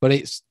 but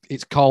it's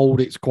cold,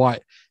 it's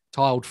quite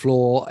tiled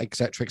floor,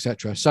 etc.,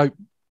 etc. So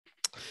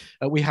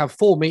we have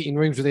 4 meeting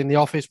rooms within the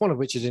office, one of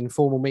which is an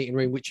informal meeting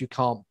room, which you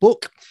can't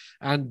book.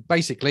 And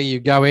basically you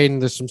go in,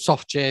 there's some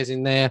soft chairs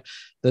in there.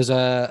 There's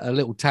a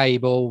little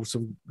table,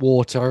 some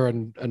water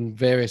and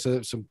various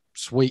other, some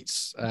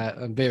sweets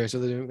and various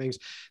other different things.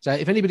 So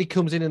if anybody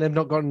comes in and they've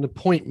not got an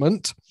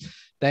appointment,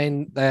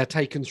 then they're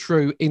taken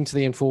through into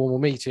the informal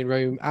meeting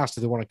room, asked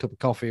if they want a cup of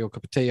coffee or a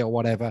cup of tea or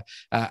whatever,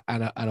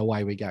 and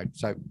away we go.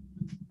 So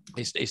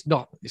it's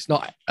not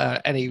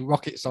any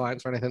rocket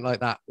science or anything like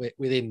that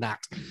within that,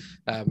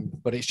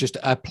 but it's just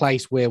a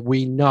place where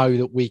we know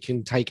that we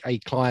can take a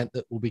client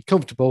that will be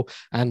comfortable,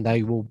 and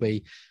they will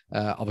be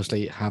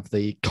obviously have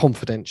the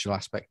confidential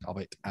aspect of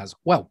it as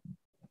well.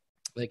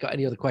 They got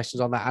any other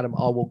questions on that, Adam,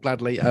 I will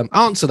gladly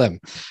answer them.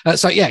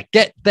 So yeah,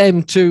 get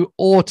them to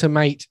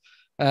automate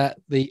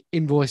the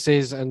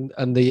invoices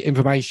and the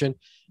information.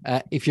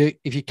 If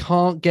you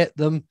can't get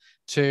them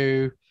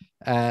to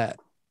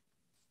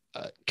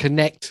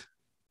connect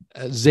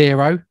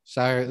Xero,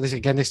 so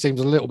this seems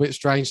a little bit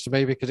strange to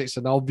me because it's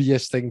an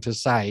obvious thing to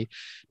say,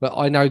 but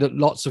I know that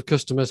lots of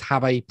customers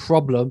have a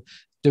problem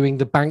doing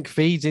the bank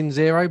feeds in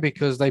Xero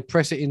because they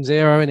press it in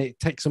Xero and it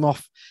takes them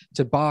off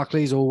to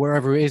Barclays or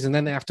wherever it is, and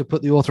then they have to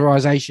put the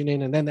authorization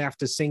in, and then they have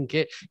to sync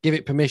it, give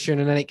it permission,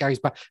 and then it goes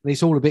back, and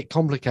it's all a bit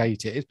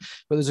complicated.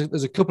 But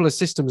there's a couple of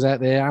systems out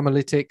there,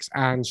 Analytics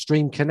and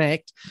Stream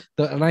Connect,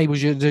 that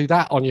enables you to do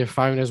that on your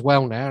phone as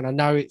well now. And I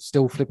know it's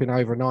still flipping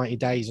over 90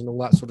 days and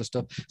all that sort of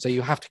stuff, so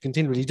you have to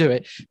continually do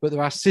it, but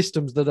there are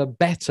systems that are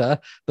better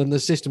than the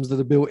systems that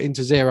are built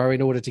into Xero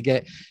in order to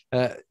get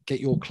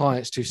your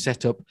clients to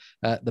set up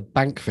the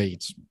bank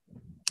feeds.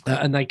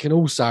 And they can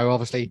also,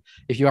 obviously,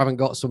 if you haven't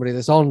got somebody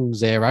that's on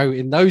Xero,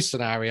 in those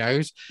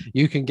scenarios,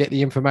 you can get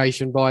the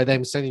information by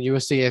them sending you a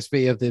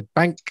CSV of the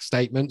bank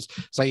statements,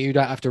 so you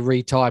don't have to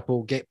retype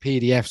or get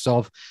PDFs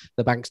of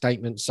the bank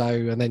statements. So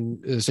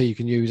you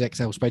can use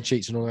Excel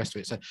spreadsheets and all the rest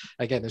of it. So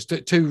again, there's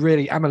two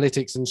really,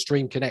 Analytics and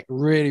Stream Connect,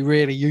 really,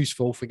 really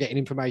useful for getting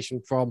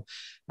information from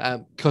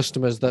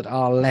customers that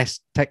are less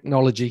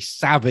technology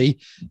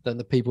savvy than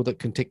the people that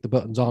can tick the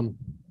buttons on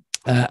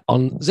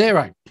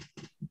Xero.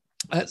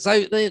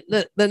 So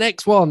the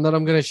next one that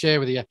I'm going to share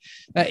with you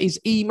is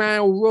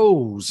email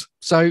rules.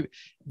 So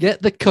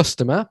get the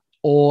customer,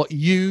 or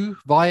you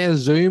via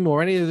Zoom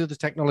or any of the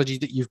technology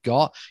that you've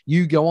got,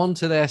 you go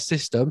onto their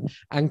system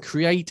and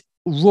create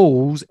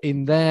rules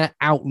in their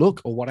Outlook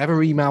or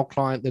whatever email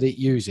client that it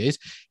uses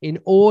in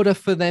order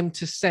for them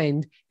to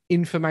send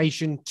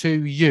information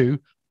to you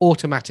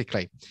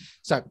automatically.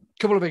 So a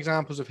couple of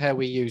examples of how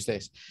we use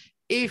this.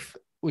 You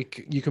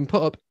can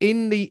put up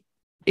in the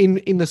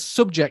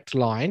subject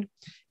line,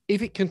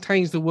 if it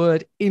contains the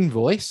word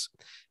invoice,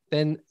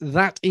 then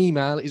that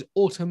email is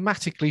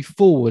automatically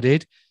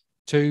forwarded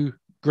to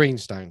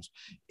GreenStones.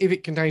 If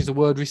it contains the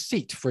word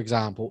receipt, for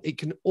example, it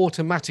can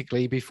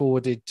automatically be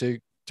forwarded to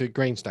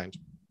GreenStones.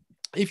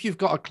 If you've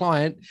got a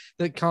client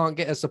that can't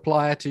get a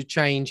supplier to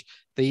change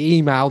the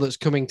email that's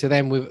coming to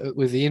them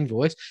with the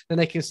invoice, then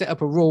they can set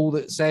up a rule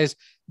that says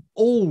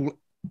all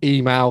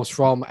emails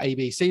from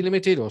ABC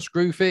Limited or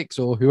Screwfix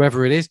or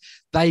whoever it is,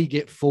 they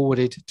get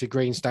forwarded to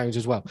GreenStones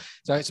as well.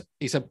 So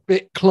it's a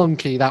bit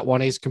clunky, that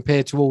one is,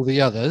 compared to all the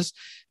others.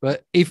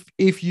 But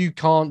if you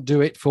can't do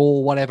it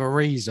for whatever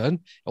reason,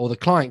 or the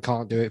client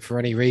can't do it for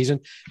any reason,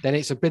 then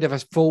it's a bit of a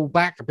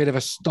fallback, a bit of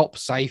a stop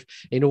safe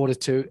in order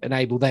to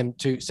enable them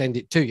to send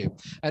it to you.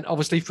 And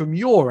obviously from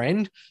your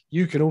end,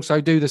 you can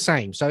also do the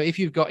same. So if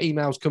you've got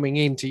emails coming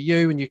in to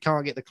you and you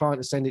can't get the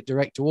client to send it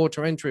direct to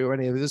auto entry or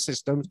any of the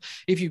systems,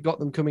 if you've got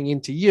them coming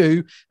into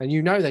you and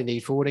you know they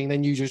need forwarding,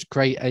 then you just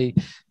create an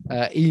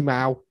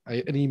email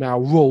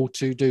rule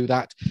to do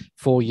that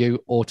for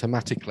you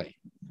automatically.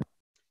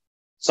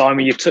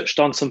 Simon, you've touched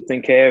on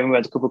something here, and we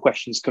had a couple of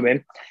questions come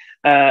in.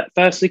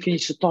 Firstly, can you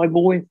supply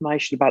more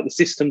information about the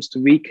systems to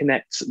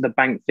reconnect the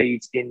bank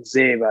feeds in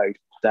Xero?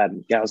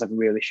 Gal's having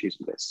real issues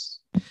with this.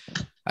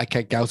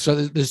 Okay, Gal. So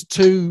there's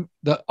two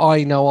that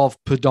I know of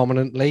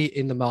predominantly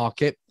in the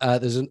market.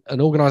 There's an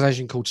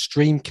organisation called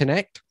Stream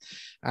Connect,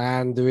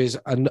 and there is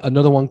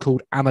another one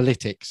called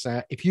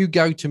Analytics. If you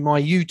go to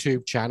my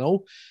YouTube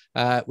channel,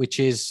 which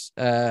is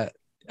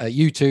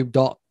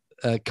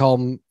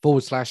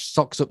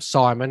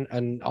youtube.com/SocksUpSimon,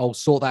 and I'll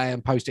sort that out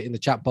and post it in the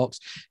chat box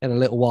in a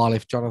little while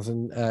if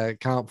Jonathan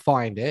can't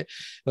find it.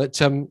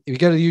 But if you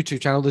go to the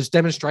YouTube channel, there's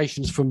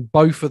demonstrations from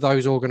both of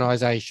those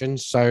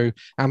organizations, so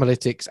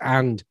Analytics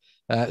and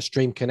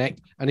Stream Connect,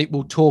 and it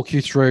will talk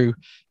you through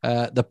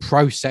the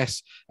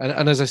process.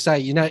 And as I say,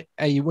 you know,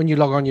 when you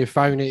log on your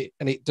phone,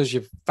 it does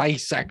your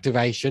face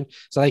activation,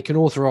 so they can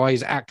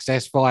authorize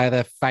access via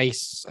their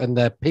face and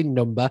their PIN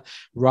number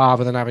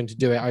rather than having to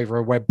do it over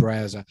a web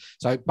browser.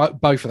 So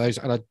both of those,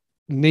 and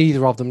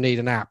neither of them need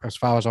an app as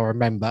far as I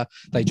remember.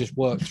 They just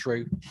work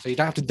through, so you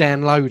don't have to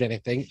download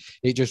anything.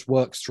 It just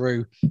works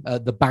through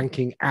the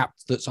banking app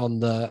that's on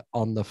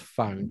the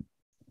phone.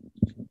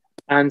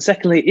 And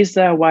secondly, is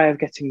there a way of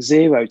getting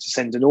Xero to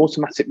send an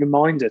automatic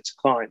reminder to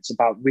clients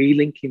about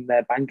relinking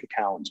their bank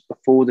accounts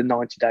before the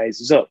 90 days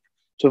is up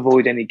to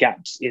avoid any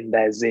gaps in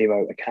their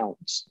Xero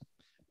accounts?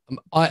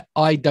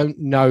 I don't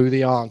know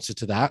the answer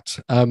to that.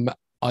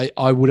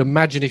 I would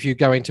imagine if you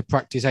go into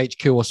Practice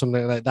HQ or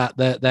something like that,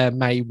 there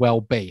may well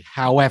be.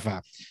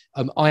 However,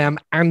 I am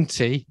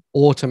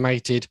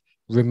anti-automated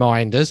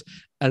reminders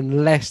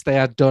unless they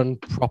are done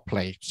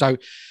properly. So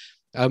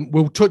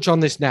we'll touch on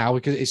this now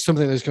because it's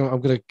something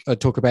I'm going to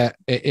talk about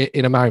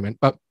in a moment.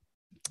 But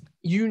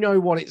you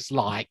know what it's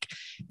like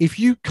if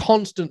you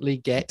constantly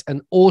get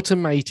an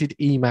automated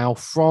email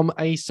from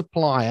a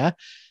supplier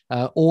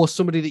or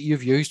somebody that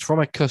you've used from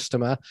a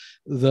customer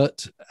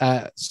that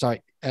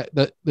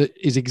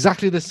is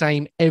exactly the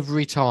same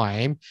every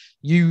time.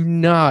 You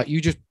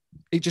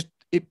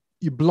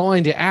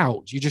blind it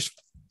out. You just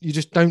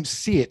just don't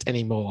see it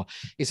anymore.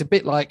 It's a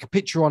bit like a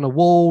picture on a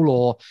wall,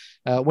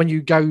 or when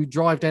you go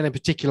drive down a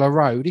particular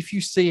road. If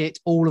you see it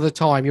all of the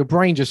time, your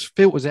brain just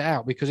filters it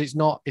out because it's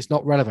not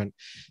relevant.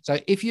 So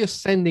if you're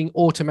sending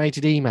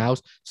automated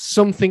emails,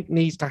 something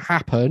needs to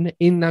happen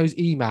in those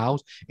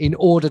emails in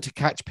order to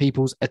catch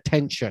people's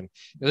attention.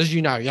 As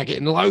you know, you're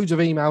getting loads of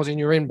emails in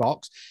your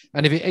inbox,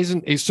 and if it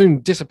isn't, it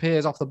soon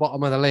disappears off the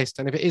bottom of the list.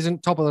 And if it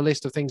isn't top of the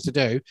list of things to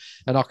do,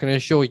 and I can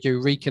assure you,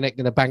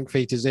 reconnecting a bank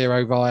fee to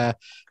zero via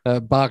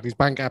Barclays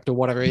Bank app or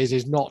whatever it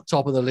is not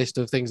top of the list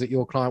of things that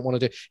your client want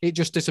to do. It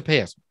just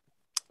disappears.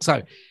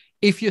 So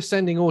if you're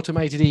sending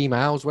automated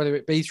emails, whether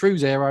it be through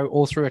Xero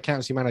or through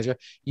Accountancy Manager,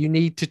 you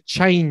need to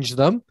change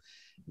them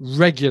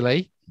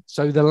regularly.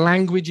 So the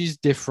language is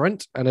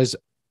different and as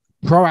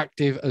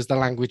proactive as the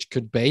language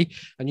could be,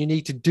 and you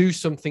need to do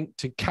something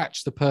to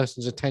catch the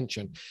person's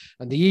attention.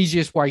 And the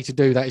easiest way to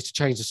do that is to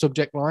change the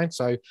subject line.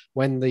 So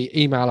when the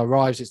email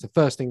arrives, it's the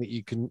first thing that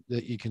you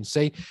can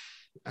see.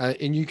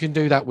 And you can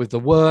do that with the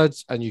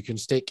words, and you can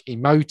stick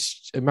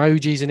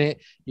emojis in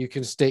it. You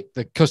can stick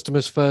the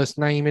customer's first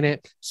name in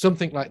it,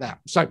 something like that.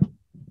 So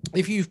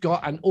if you've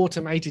got an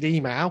automated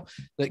email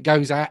that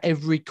goes out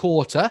every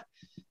quarter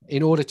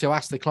in order to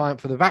ask the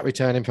client for the VAT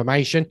return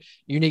information,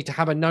 you need to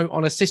have a note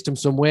on a system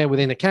somewhere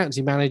within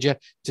Accountancy Manager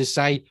to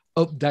say,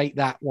 update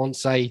that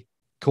once a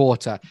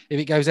quarter. If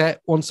it goes out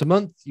once a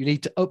month, you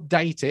need to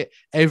update it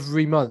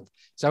every month.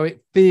 So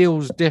it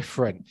feels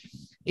different.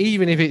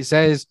 Even if it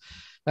says,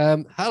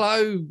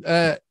 hello,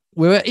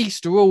 we're at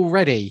Easter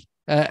already,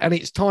 and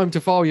it's time to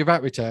file your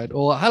VAT return,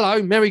 or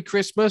hello, Merry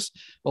Christmas,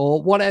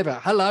 or whatever.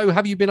 Hello,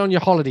 have you been on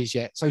your holidays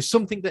yet? So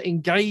something that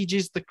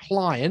engages the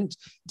client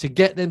to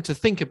get them to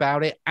think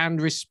about it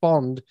and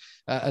respond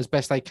as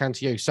best they can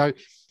to you. So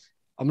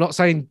I'm not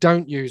saying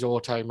don't use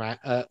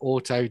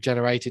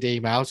auto-generated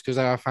emails, because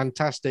they're a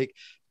fantastic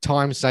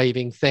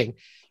time-saving thing.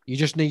 You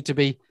just need to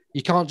be,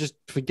 you can't just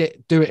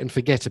do it and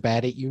forget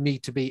about it. You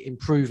need to be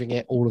improving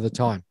it all of the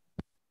time.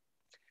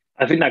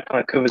 I think that kind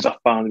of covers off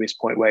Barnaby's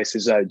point where it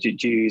says, do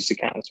you use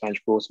AccountancyManager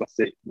for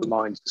automatic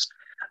reminders?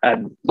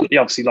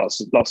 Obviously, lots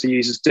of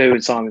users do,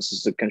 and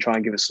Simon's can try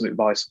and give us some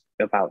advice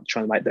about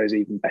trying to make those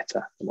even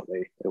better than what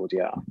they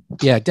already are.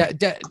 Yeah,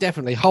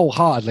 definitely,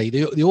 wholeheartedly.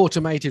 The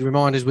automated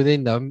reminders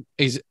within them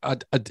is, I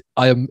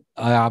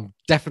am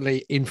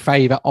definitely in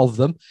favour of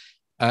them.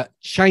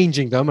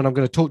 Changing them, and I'm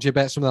going to talk to you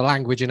about some of the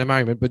language in a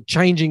moment, but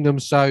changing them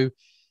so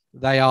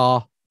they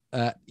are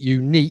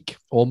unique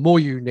or more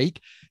unique.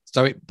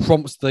 So it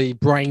prompts the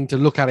brain to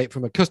look at it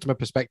from a customer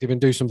perspective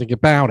and do something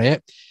about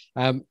it.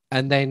 And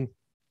then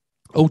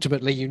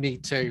ultimately you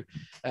need to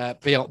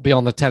be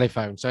on the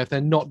telephone. So if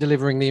they're not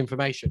delivering the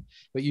information,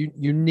 but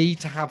you need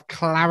to have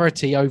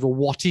clarity over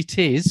what it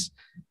is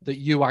that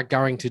you are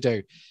going to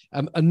do.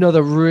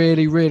 Another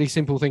really, really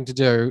simple thing to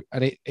do,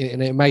 and it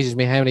amazes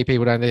me how many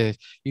people don't do this.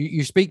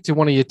 You speak to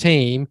one of your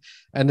team,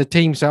 and the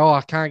team say, "Oh,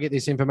 I can't get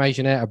this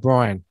information out of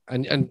Brian,"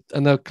 and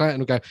the client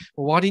will go,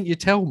 "Well, why didn't you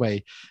tell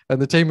me?" And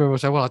the team member will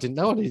say, "Well, I didn't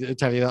know I needed to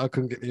tell you that I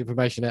couldn't get the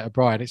information out of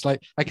Brian." It's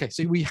like, okay,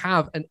 so we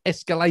have an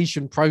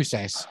escalation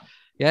process.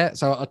 Yeah.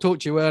 So I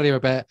talked to you earlier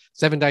about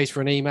 7 days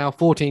for an email,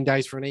 14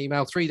 days for an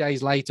email, 3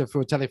 days later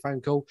for a telephone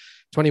call,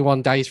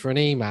 21 days for an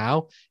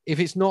email. If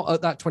it's not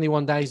at that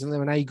 21 days and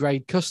they're an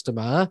A-grade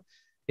customer,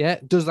 yeah,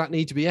 does that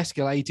need to be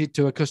escalated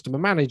to a customer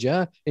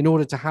manager in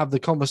order to have the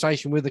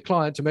conversation with the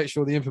client to make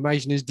sure the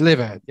information is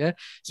delivered? Yeah.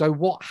 So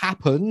what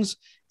happens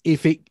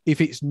if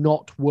it's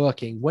not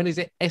working? When is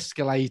it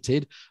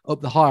escalated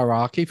up the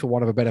hierarchy, for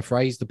want of a better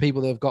phrase, the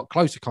people that have got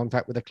closer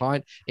contact with the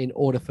client in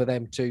order for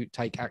them to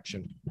take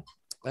action?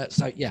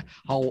 So yeah,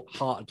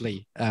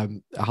 wholeheartedly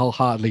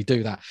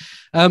do that.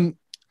 The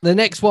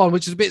next one,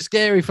 which is a bit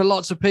scary for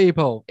lots of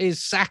people,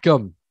 is sack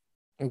 'em.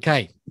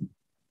 Okay.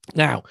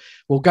 Now,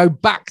 we'll go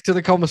back to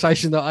the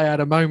conversation that I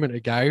had a moment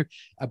ago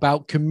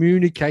about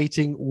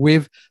communicating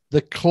with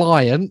the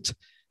client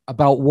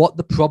about what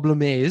the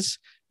problem is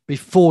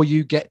before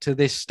you get to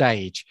this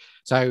stage.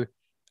 So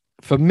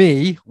for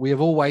me, we have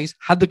always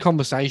had the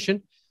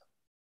conversation.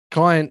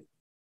 Client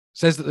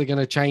says that they're going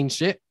to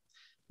change it.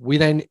 We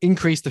then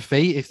increase the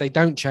fee if they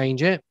don't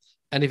change it.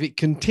 And if it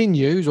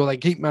continues or they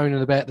keep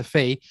moaning about the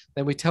fee,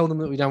 then we tell them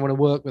that we don't want to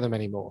work with them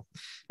anymore.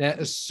 Now,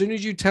 as soon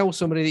as you tell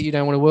somebody that you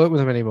don't want to work with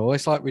them anymore,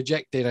 it's like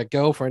rejecting a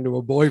girlfriend or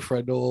a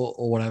boyfriend or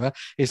whatever.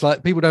 It's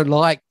like people don't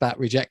like that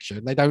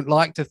rejection. They don't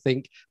like to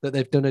think that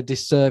they've done a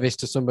disservice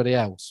to somebody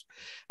else.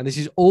 And this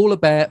is all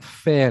about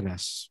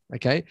fairness.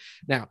 Okay.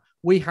 Now,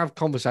 we have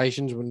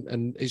conversations,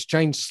 and it's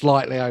changed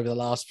slightly over the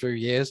last few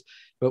years,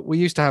 but we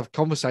used to have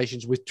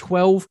conversations with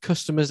 12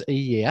 customers a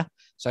year.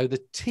 So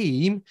the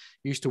team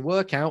used to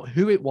work out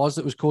who it was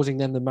that was causing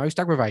them the most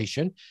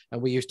aggravation.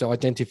 And we used to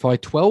identify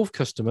 12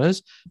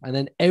 customers. And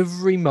then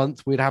every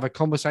month we'd have a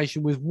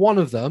conversation with one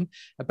of them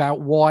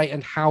about why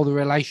and how the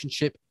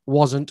relationship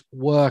wasn't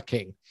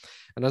working.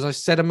 And as I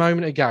said a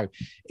moment ago,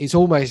 it's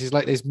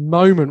like this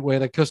moment where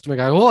the customer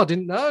goes, oh, I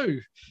didn't know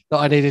that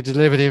I needed to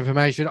deliver the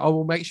information. I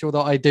will make sure that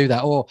I do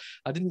that. Or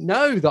I didn't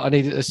know that I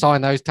needed to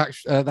sign those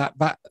tax, that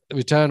VAT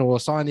return, or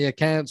sign the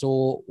accounts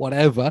or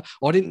whatever.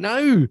 Or I didn't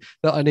know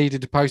that I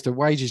needed to post a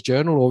wages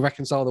journal or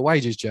reconcile the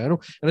wages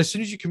journal. And as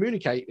soon as you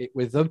communicate it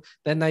with them,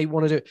 then they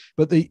want to do it.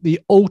 But the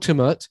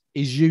ultimate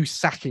is you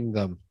sacking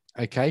them.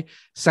 Okay.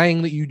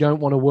 Saying that you don't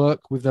want to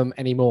work with them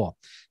anymore.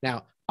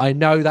 Now, I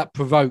know that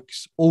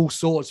provokes all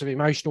sorts of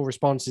emotional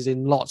responses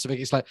in lots of it.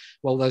 It's like,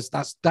 well,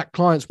 that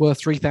client's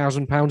worth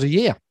 £3,000 a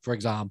year, for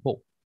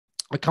example.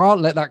 I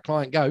can't let that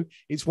client go.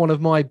 It's one of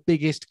my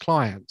biggest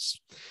clients.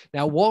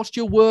 Now, whilst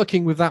you're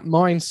working with that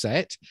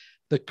mindset,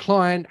 the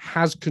client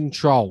has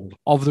control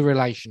of the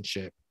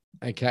relationship.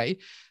 Okay.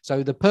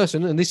 So the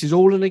person, and this is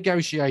all a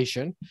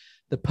negotiation,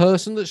 the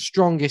person that's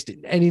strongest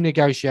in any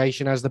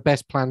negotiation has the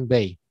best plan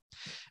B.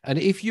 And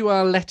if you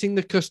are letting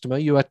the customer,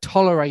 you are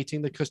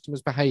tolerating the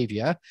customer's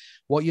behavior,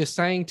 what you're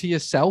saying to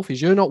yourself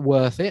is you're not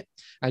worth it.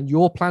 And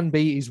your plan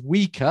B is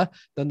weaker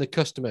than the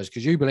customer's,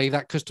 because you believe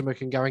that customer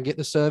can go and get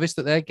the service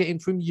that they're getting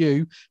from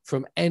you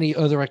from any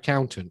other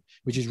accountant,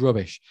 which is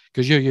rubbish,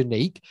 because you're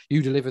unique.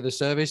 You deliver the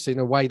service in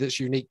a way that's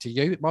unique to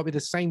you. It might be the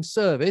same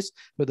service,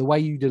 but the way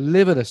you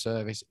deliver the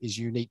service is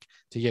unique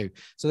to you.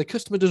 So the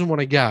customer doesn't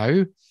want to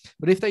go,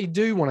 but if they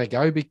do want to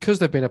go because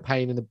they've been a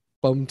pain in the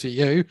bum to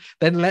you,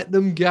 then let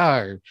them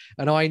go.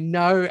 And I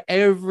know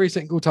every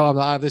single time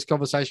that I have this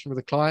conversation with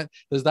a client,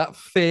 there's that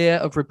fear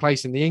of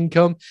replacing the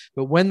income.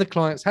 But when the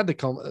clients had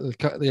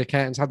the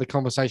accountants had the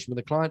conversation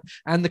with the client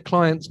and the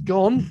client's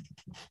gone,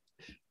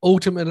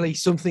 ultimately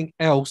something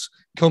else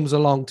comes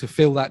along to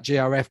fill that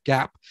GRF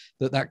gap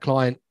that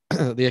client,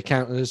 the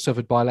accountant, has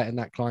suffered by letting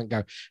that client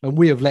go. And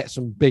we have let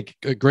some big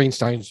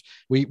GreenStones.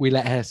 We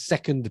let our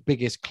second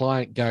biggest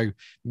client go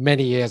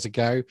many years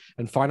ago.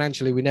 And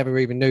financially, we never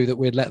even knew that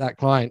we'd let that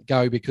client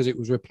go because it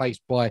was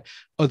replaced by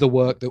other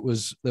work that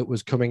was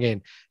coming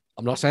in.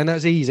 I'm not saying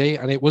that's easy,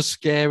 and it was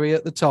scary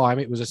at the time.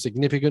 It was a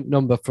significant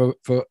number for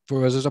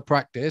us as a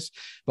practice.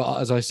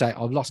 But as I say,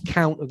 I've lost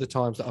count of the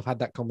times that I've had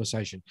that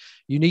conversation.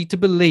 You need to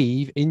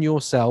believe in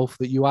yourself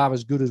that you are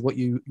as good as what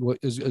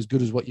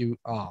you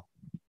are.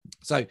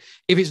 So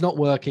if it's not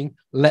working,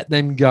 let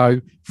them go.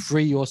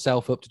 Free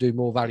yourself up to do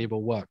more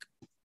valuable work.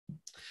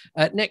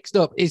 Next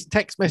up is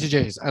text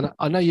messages. And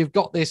I know you've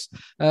got this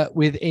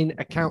within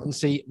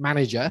Accountancy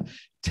Manager.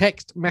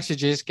 Text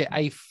messages get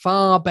a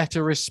far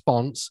better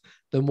response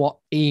than what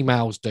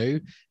emails do,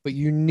 but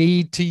you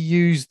need to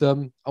use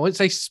them, I won't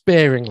say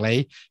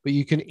sparingly, but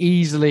you can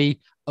easily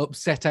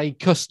upset a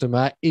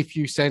customer if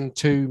you send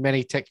too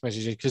many text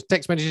messages, because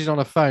text messages on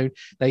a phone,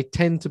 they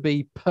tend to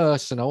be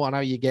personal. I know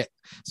you get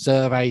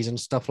surveys and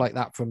stuff like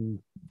that from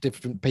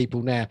different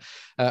people now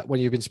when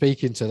you've been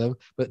speaking to them,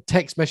 but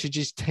text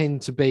messages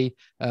tend to be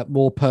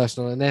more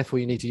personal, and therefore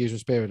you need to use them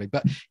sparingly.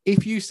 But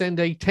if you send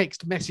a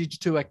text message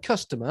to a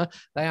customer,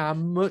 they are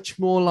much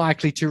more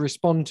likely to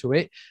respond to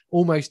it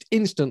almost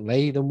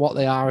instantly than what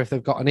they are if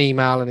they've got an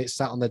email and it's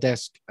sat on the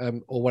desk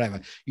or whatever.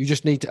 You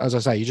just need to, as I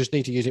say, you just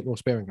need to use it more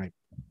sparingly.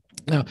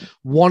 Now,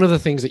 one of the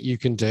things that you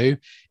can do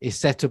is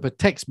set up a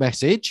text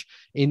message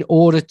in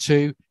order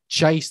to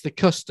chase the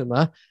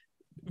customer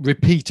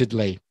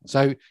repeatedly.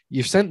 So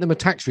you've sent them a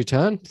tax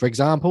return, for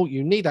example,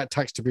 you need that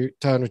tax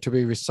return to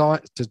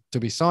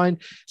be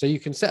signed. So you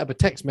can set up a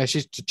text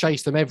message to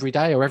chase them every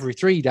day or every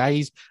 3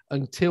 days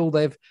until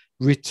they've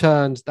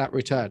returned that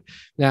return.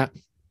 Now,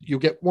 you'll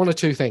get one or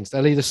two things.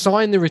 They'll either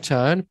sign the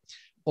return,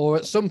 or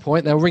at some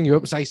point they'll ring you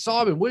up and say,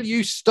 Simon, will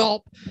you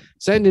stop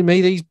sending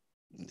me these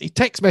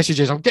text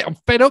messages? I'm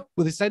fed up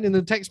with sending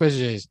them text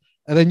messages.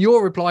 And then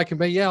your reply can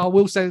be, yeah,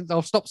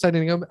 I'll stop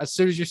sending them as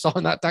soon as you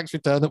sign that tax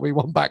return that we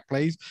want back,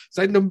 please.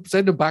 Send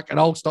them back and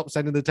I'll stop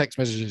sending the text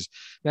messages.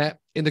 Now,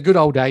 in the good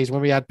old days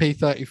when we had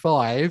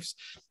P35s,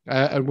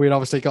 and we'd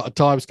obviously got a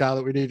timescale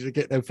that we needed to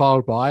get them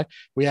filed by,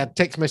 we had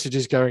text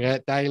messages going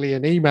out daily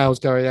and emails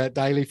going out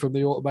daily from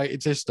the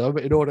automated system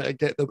in order to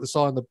get them to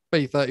sign the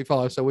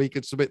P35 so we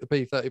could submit the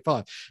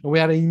P35. And we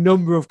had a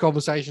number of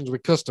conversations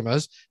with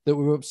customers that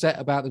were upset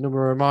about the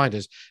number of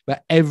reminders,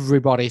 but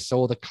everybody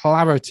saw the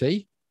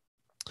clarity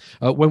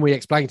when we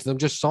explained to them,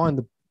 just sign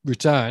the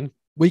return,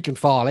 we can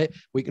file it,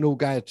 we can all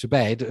go to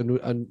bed,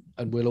 and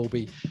we'll all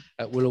be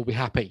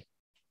happy.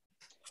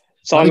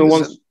 Simon, I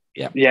was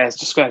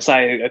just going to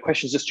say, a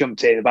question's just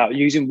jumped in about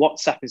using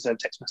WhatsApp instead of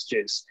text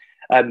messages.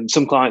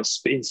 Some clients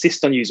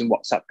insist on using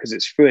WhatsApp because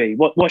it's free.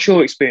 What's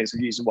your experience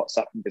of using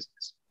WhatsApp in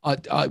business?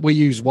 We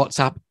use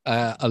WhatsApp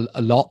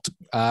a lot,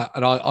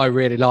 and I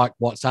really like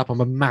WhatsApp.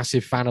 I'm a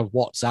massive fan of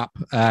WhatsApp.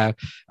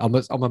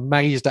 I'm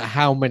amazed at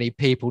how many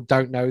people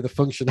don't know the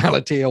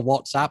functionality of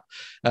WhatsApp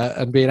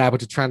and being able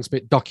to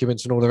transmit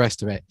documents and all the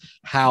rest of it.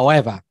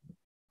 However,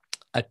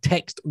 a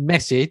text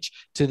message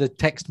to the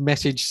text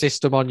message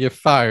system on your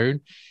phone,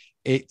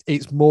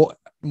 it's more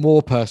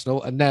more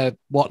personal, and now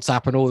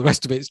WhatsApp and all the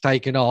rest of it's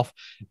taken off,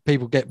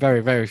 people get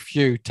very, very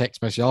few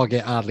text messages. I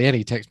get hardly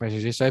any text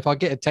messages. So if I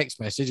get a text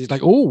message, it's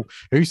like, oh,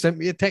 who sent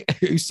me a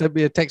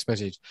text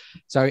message?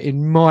 So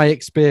in my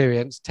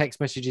experience, text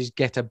messages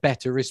get a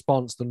better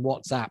response than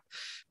WhatsApp.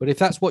 But if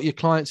that's what your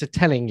clients are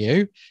telling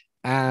you,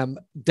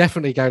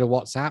 definitely go to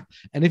WhatsApp.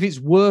 And if it's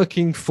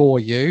working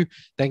for you,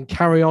 then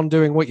carry on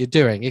doing what you're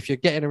doing. If you're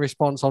getting a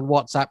response on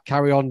WhatsApp,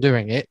 carry on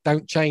doing it.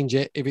 Don't change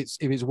it if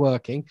it's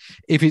working.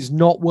 If it's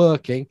not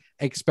working,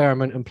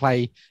 experiment and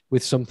play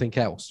with something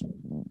else.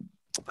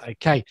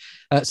 Okay,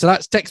 so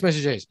that's text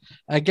messages.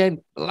 Again,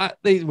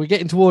 we're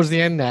getting towards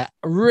the end there.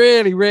 A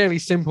really, really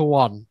simple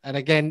one. And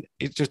again,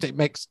 it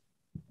makes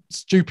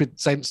stupid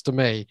sense to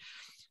me.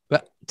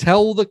 But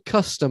tell the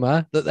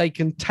customer that they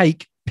can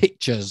take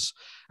pictures.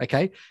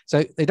 Okay,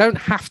 so they don't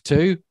have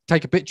to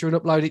take a picture and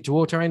upload it to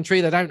auto entry.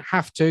 They don't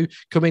have to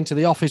come into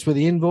the office with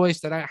the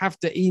invoice. They don't have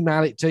to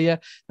email it to you.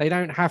 They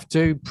don't have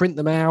to print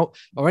them out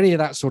or any of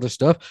that sort of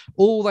stuff.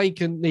 All they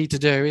need to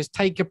do is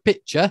take a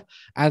picture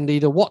and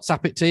either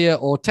WhatsApp it to you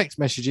or text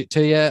message it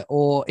to you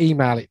or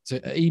email it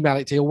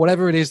to you, or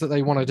whatever it is that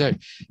they want to do.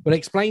 But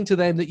explain to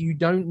them that you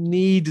don't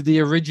need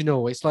the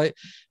original. It's like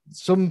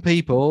some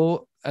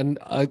people, and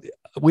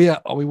we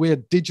are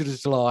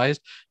digitalized,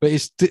 but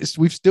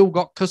we've still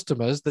got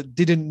customers that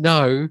didn't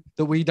know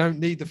that we don't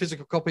need the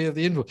physical copy of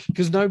the invoice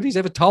because nobody's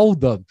ever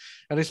told them.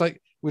 And it's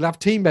like, we'll have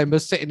team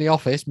members sit in the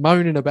office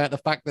moaning about the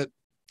fact that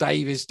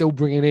Dave is still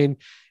bringing in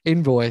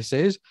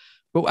invoices.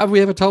 But have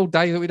we ever told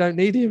Dave that we don't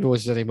need the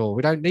invoices anymore?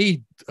 We don't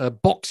need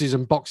boxes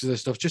and boxes of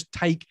stuff. Just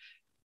take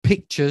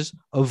pictures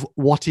of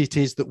what it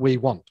is that we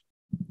want.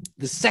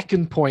 The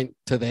second point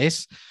to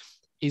this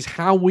is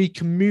how we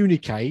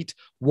communicate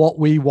what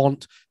we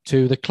want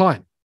to the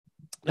client.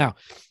 Now,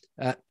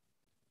 a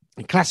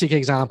classic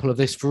example of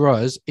this for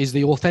us is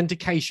the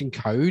authentication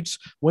codes.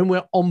 When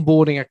we're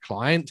onboarding a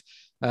client,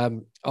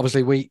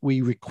 obviously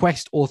we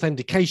request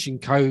authentication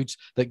codes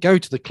that go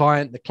to the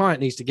client. The client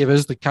needs to give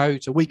us the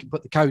code so we can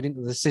put the code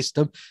into the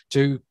system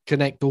to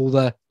connect all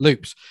the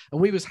loops.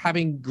 And we was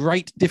having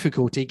great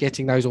difficulty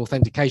getting those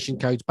authentication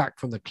codes back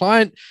from the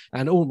client.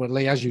 And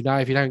ultimately, as you know,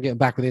 if you don't get them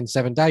back within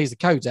 7 days, the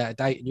code's out of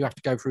date and you have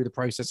to go through the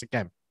process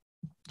again.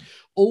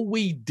 All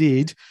we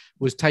did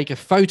was take a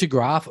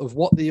photograph of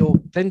what the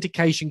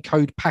authentication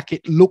code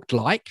packet looked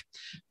like,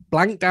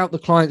 blanked out the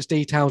client's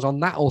details on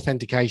that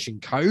authentication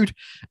code.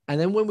 And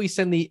then when we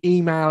send the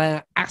email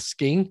out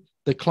asking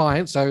the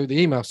client, so the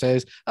email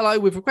says, hello,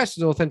 we've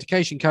requested an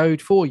authentication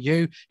code for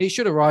you. It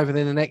should arrive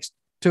within the next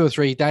 2 or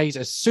 3 days.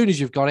 As soon as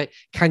you've got it,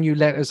 can you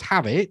let us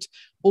have it?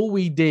 All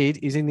we did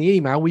is in the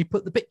email, we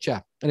put the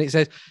picture and it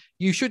says,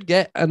 you should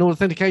get an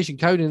authentication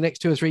code in the next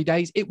 2 or 3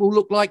 days. It will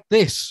look like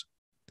this.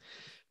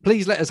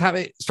 Please let us have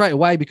it straight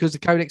away because the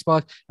code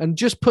expires. And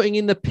just putting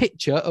in the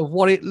picture of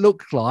what it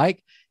looked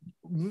like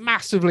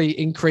massively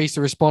increased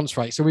the response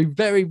rate. So we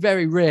very,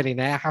 very rarely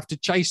now have to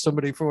chase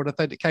somebody for an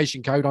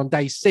authentication code on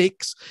day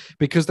 6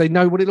 because they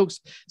know what it looks.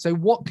 So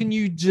what can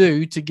you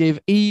do to give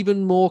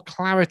even more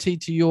clarity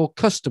to your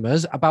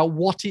customers about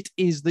what it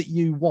is that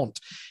you want?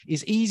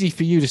 It's easy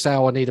for you to say,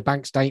 oh, I need a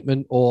bank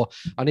statement or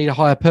I need a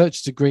hire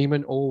purchase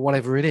agreement or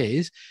whatever it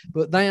is,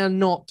 but they are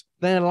not.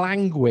 Their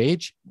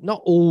language,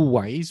 not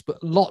always,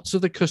 but lots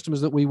of the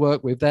customers that we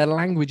work with, their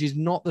language is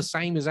not the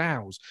same as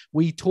ours.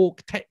 We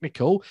talk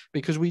technical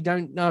because we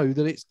don't know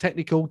that it's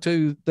technical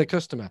to the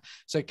customer.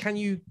 So can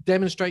you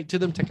demonstrate to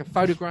them, take a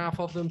photograph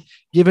of them,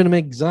 give them an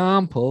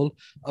example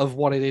of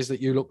what it is that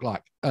you look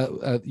like,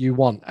 you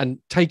want? And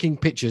taking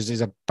pictures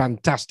is a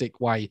fantastic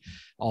way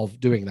of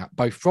doing that,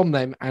 both from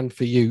them and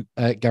for you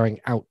going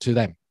out to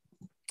them.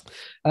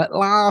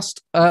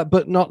 Last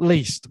but not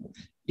least,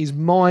 is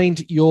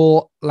mind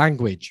your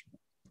language.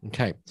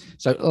 Okay,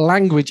 so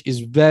language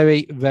is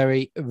very,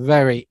 very,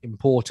 very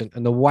important.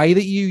 And the way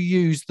that you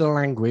use the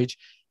language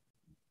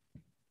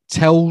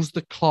tells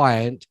the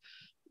client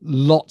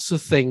lots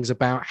of things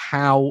about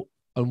how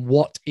and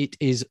what it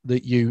is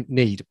that you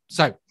need.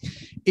 So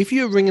if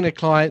you're ringing a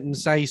client and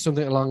say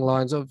something along the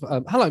lines of,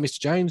 hello, Mr.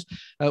 Jones,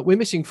 we're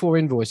missing 4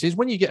 invoices.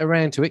 When you get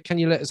around to it, can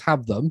you let us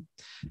have them?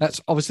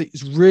 That's obviously,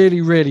 it's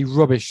really, really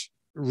rubbish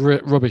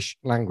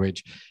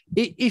language.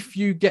 If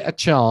you get a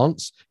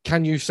chance,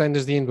 can you send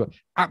us the invoice?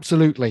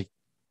 Absolutely.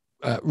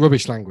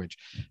 Rubbish language.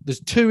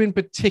 There's 2 in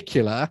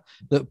particular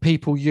that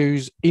people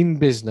use in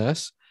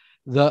business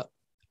that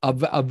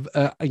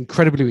are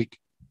incredibly weak.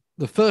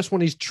 The first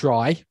one is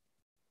try.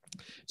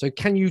 So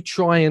can you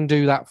try and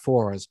do that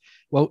for us?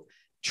 Well,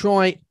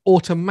 try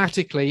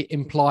automatically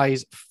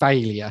implies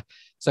failure.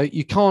 So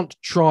you can't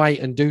try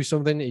and do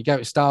something. You go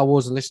to Star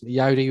Wars and listen to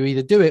Yoda. You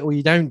either do it or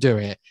you don't do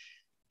it.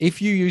 If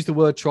you use the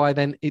word try,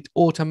 then it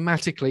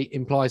automatically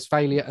implies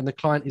failure and the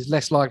client is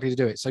less likely to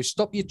do it. So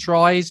stop your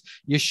tries,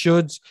 your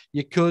shoulds,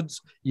 your coulds,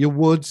 your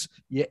woulds,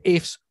 your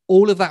ifs,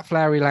 all of that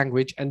flowery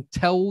language, and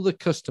tell the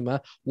customer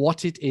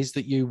what it is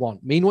that you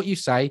want. Mean what you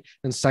say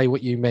and say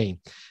what you mean.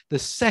 The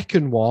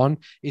second one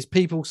is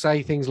people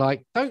say things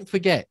like, don't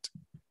forget.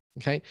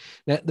 Okay.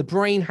 Now, the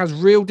brain has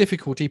real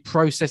difficulty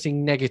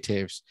processing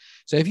negatives.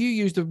 So if you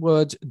use the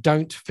words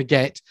don't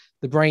forget,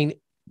 the brain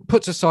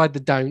puts aside the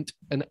don't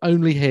and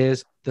only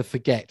hears the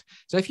forget.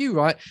 So if you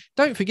write,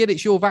 don't forget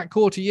it's your VAT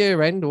quarter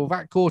year end or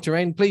VAT quarter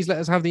end, please let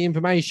us have the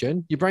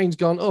information, your brain's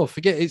gone, oh,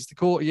 forget it's the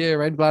quarter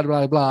year end, blah,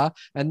 blah, blah,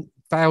 and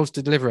fails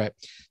to deliver it.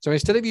 So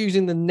instead of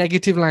using the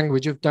negative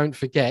language of don't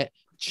forget,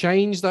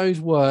 change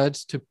those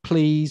words to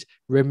please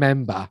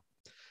remember.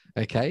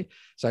 Okay,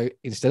 so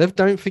instead of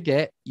don't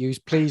forget, use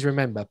please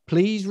remember.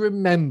 Please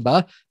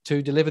remember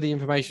to deliver the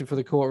information for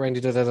the quarter end.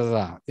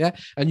 Yeah,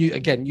 and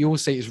you will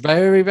see it's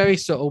very, very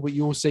subtle, but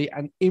you will see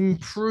an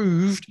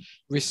improved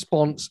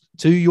response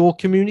to your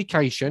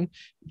communication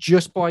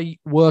just by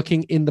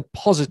working in the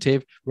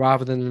positive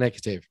rather than the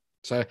negative.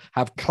 So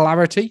have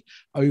clarity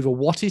over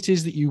what it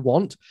is that you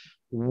want,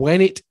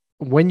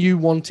 when you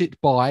want it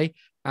by,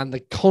 and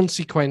the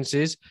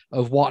consequences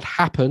of what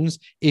happens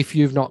if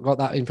you've not got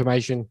that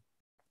information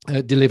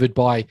delivered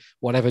by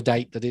whatever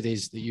date that it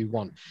is that you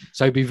want.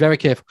 So be very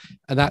careful.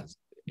 And that's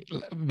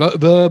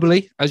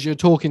verbally as you're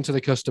talking to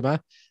the customer,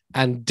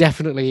 and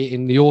definitely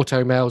in the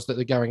auto mails that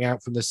are going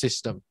out from the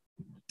system.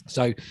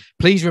 So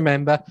please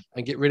remember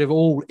and get rid of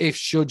all if,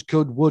 should,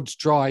 could, would,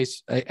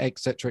 tries,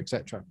 etc.,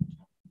 etc.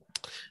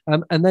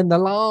 And then the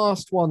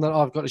last one that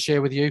I've got to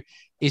share with you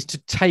is to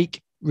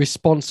take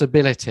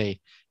responsibility.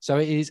 So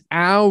it is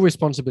our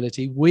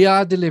responsibility. We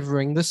are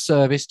delivering the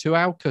service to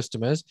our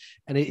customers,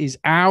 and it is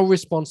our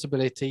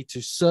responsibility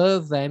to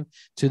serve them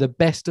to the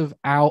best of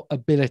our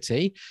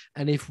ability.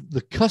 And if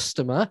the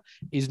customer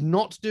is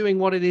not doing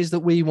what it is that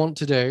we want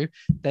to do,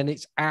 then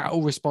it's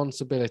our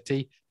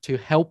responsibility to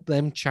help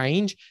them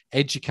change,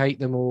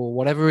 educate them, or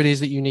whatever it is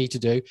that you need to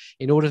do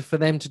in order for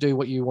them to do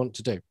what you want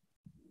to do.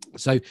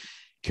 So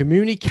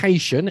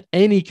communication,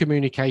 any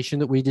communication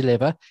that we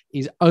deliver,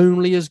 is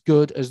only as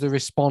good as the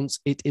response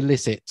it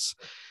elicits.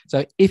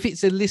 So if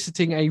it's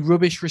eliciting a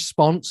rubbish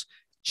response,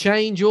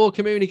 change your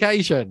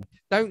communication.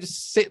 Don't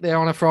sit there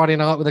on a Friday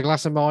night with a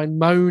glass of wine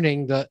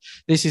moaning that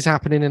this is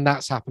happening and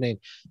that's happening.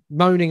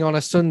 Moaning on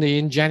a Sunday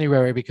in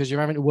January because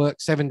you're having to work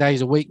 7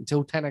 days a week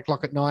until 10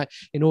 o'clock at night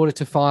in order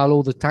to file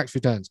all the tax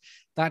returns.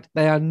 That's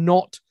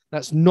not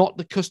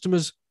the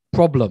customer's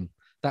problem.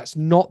 That's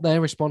not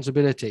their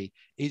responsibility.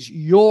 It's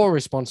your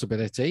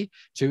responsibility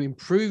to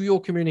improve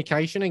your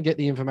communication and get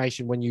the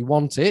information when you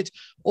want it,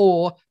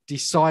 or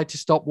decide to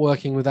stop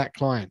working with that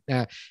client.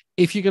 Now,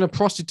 if you're going to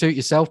prostitute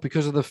yourself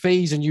because of the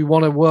fees and you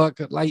want to work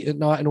late at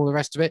night and all the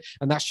rest of it,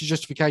 and that's your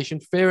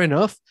justification, fair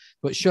enough,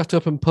 but shut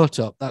up and put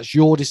up. That's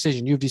your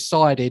decision. You've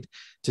decided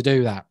to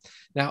do that.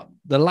 Now,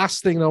 the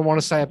last thing that I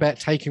want to say about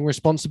taking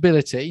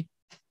responsibility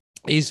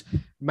is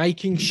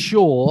making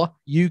sure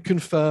you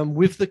confirm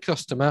with the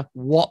customer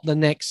what the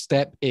next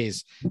step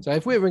is. So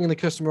if we're ringing the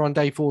customer on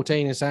day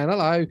 14 and saying,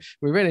 hello,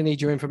 we really need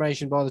your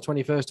information by the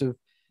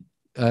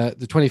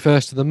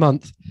 21st of the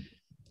month,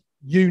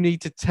 you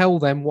need to tell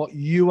them what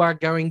you are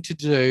going to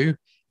do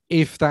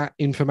if that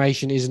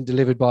information isn't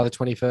delivered by the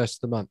 21st of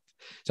the month.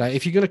 So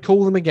if you're going to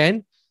call them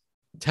again,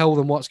 tell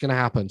them what's going to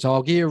happen. So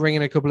I'll give you a ring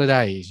in a couple of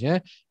days. Yeah.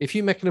 If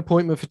you make an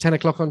appointment for 10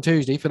 o'clock on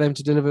Tuesday for them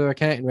to deliver their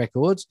accounting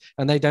records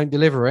and they don't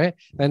deliver it,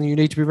 then you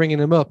need to be ringing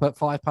them up at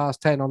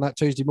 10:05 on that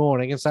Tuesday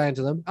morning and saying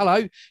to them,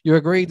 hello, you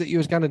agreed that you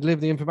was going to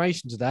deliver the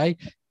information today.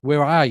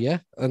 Where are you?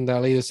 And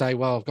they'll either say,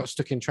 well, I've got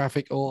stuck in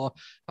traffic, or,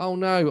 oh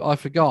no, I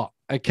forgot.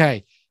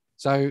 Okay.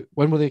 So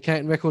when will the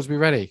accounting records be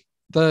ready?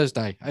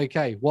 Thursday.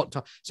 Okay. What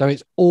time? So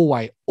it's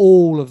always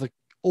all of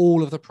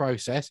the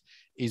process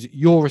is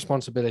your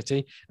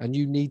responsibility, and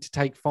you need to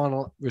take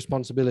final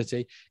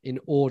responsibility in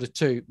order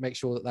to make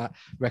sure that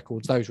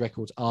those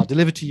records are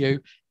delivered to you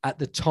at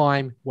the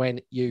time when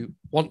you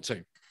want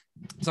to.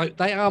 So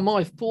they are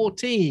my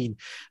 14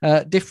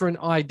 different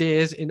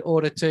ideas in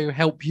order to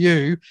help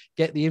you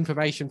get the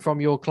information from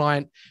your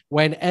client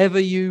whenever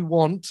you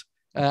want,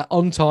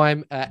 on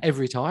time,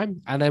 every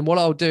time. And then what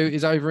I'll do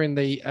is over in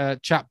the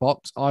chat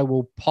box, I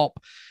will pop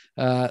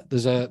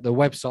there's the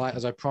website,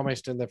 as I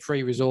promised, and the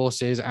free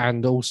resources,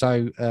 and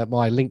also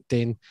my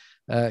LinkedIn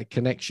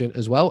connection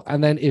as well.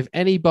 And then if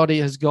anybody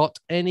has got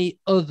any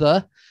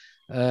other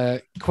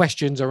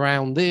questions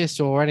around this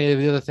or any of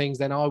the other things,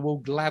 then I will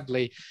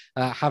gladly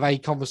have a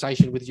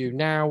conversation with you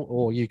now,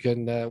 or you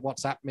can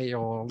WhatsApp me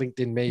or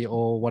LinkedIn me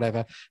or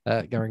whatever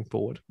going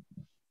forward.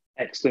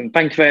 Excellent.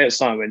 Thank you for that,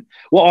 Simon.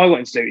 What I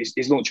want to do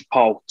is launch a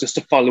poll just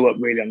to follow up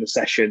really on the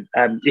session.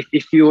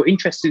 If you're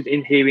interested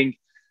in hearing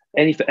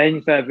any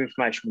further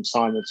information from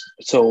Simon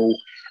at all,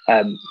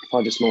 if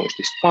I just launch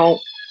this poll,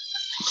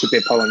 there should be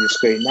a poll on your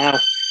screen now.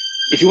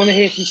 If you want to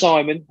hear from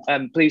Simon,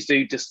 please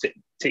do just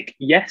tick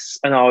yes,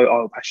 and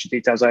I'll pass your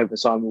details over.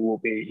 Simon will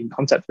be in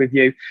contact with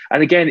you.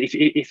 And again, if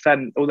you're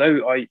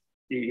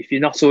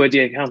not already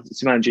an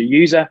Accountancy Manager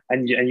user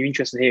and you're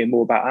interested in hearing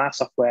more about our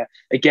software,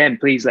 again,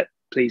 please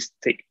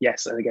tick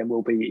yes, and again,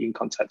 we'll be in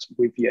contact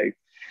with you.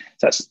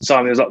 So that's,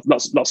 Simon, there's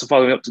lots of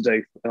following up to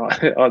do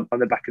on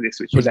the back of this,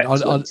 which is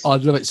excellent. I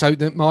love it. So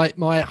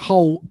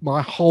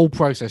my whole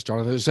process,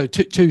 Jonathan. So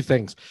two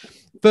things.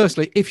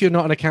 firstly, if you're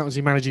not an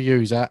Accountancy Manager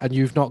user and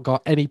you've not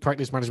got any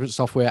practice management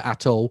software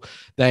at all,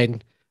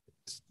 then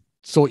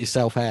sort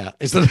yourself out.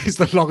 Is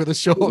the long and the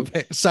short of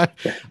it. So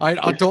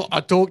I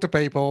talk to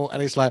people,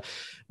 and it's like,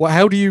 well,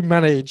 how do you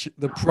manage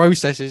the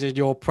processes in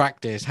your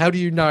practice? How do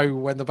you know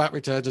when the VAT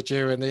returns are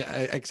due and the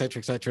et cetera,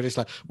 et cetera? And it's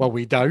like, well,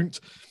 we don't,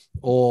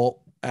 or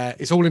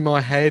it's all in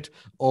my head,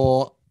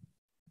 or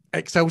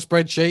Excel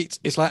spreadsheets.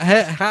 It's like,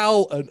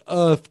 how on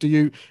earth do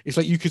you? It's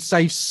like you could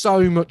save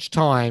so much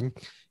time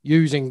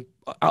using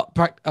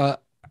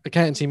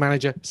Accountancy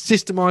Manager,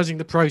 systemizing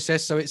the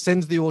process so it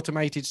sends the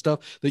automated stuff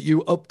that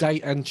you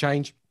update and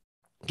change.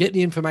 Get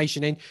the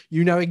information in.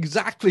 You know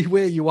exactly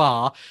where you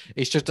are.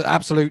 It's just an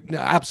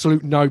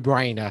absolute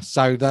no-brainer.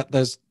 So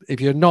that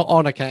if you're not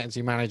on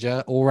Accountancy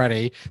Manager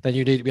already, then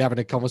you need to be having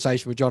a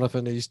conversation with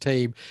Jonathan and his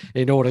team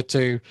in order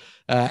to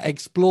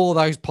explore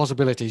those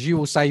possibilities. You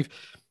will save,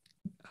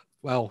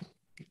 well,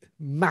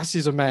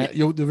 massive amount.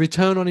 The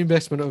return on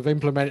investment of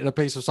implementing a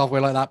piece of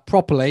software like that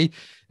properly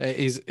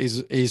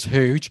is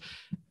huge.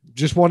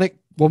 Just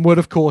one word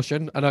of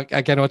caution, and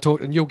again, I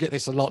talk, and you'll get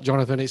this a lot,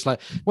 Jonathan. It's like,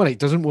 well, it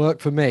doesn't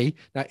work for me.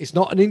 Now, it's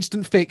not an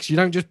instant fix. You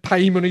don't just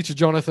pay money to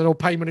Jonathan or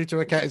pay money to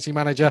Accountancy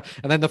Manager,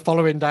 and then the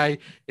following day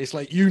it's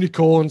like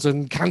unicorns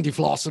and candy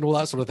floss and all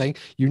that sort of thing.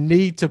 You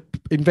need to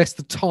invest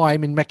the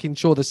time in making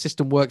sure the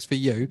system works for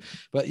you.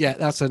 But yeah,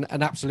 that's an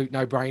absolute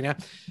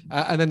no-brainer.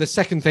 And then the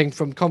second thing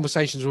from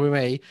conversations with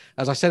me,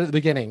 as I said at the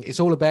beginning, it's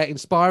all about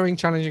inspiring,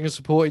 challenging, and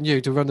supporting you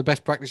to run the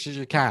best practices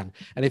you can.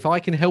 And if I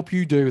can help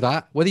you do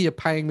that, whether you're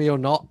paying me or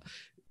not,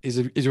 is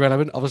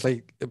irrelevant.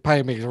 Obviously,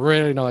 paying me is a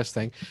really nice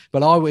thing,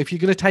 but if you're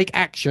going to take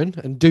action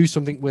and do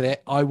something with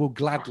it, I will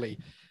gladly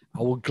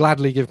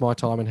give my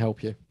time and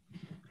help you.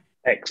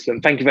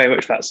 Excellent. Thank you very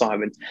much for that,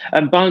 Simon.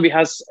 Barnaby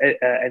has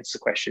answered the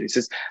question. He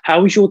says,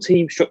 how is your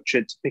team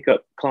structured to pick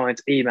up client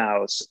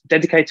emails?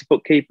 Dedicated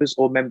bookkeepers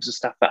or members of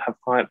staff that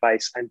have client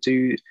base and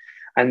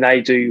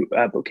they do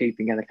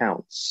bookkeeping and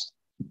accounts?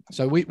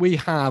 So we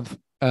have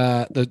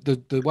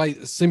the way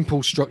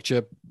simple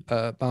structure,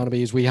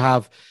 Barnaby, is we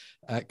have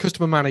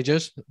customer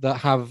managers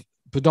that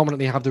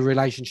predominantly have the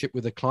relationship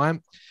with the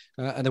client.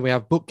 And then we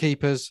have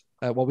bookkeepers,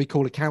 what we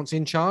call accounts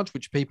in charge,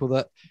 which are people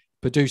that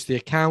produce the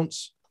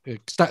accounts,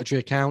 statutory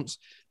accounts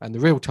and the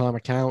real-time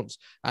accounts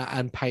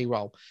and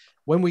payroll.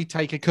 When we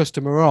take a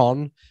customer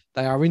on,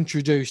 they are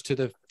introduced to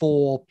the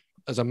four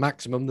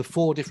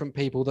different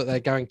people that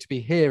they're going to be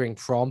hearing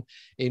from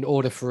in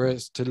order for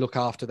us to look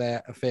after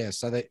their affairs.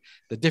 So that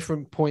the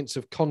different points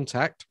of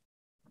contact,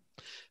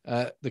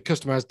 the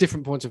customer has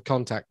different points of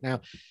contact.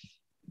 Now,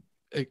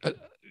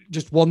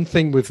 just one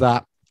thing with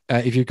that,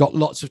 if you've got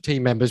lots of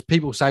team members,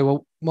 people say,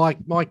 well,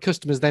 my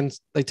customers, then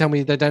they tell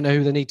me they don't know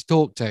who they need to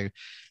talk to,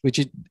 which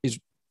is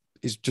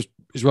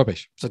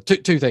rubbish. So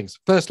two things.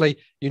 Firstly,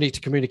 you need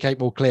to communicate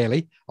more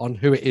clearly on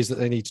who it is that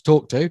they need to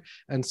talk to.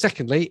 And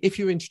secondly, if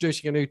you're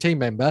introducing a new team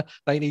member,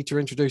 they need to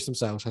introduce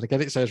themselves. And again,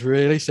 it sounds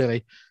really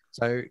silly.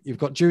 So you've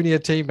got junior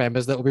team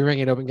members that will be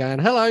ringing up and going,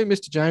 hello,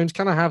 Mr. Jones,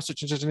 can I have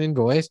such and such an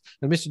invoice?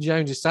 And Mr.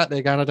 Jones is sat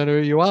there going, I don't know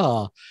who you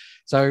are.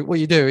 So what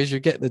you do is you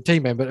get the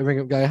team member to ring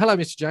up and go, hello,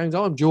 Mr. Jones,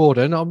 I'm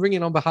Jordan. I'm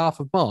ringing on behalf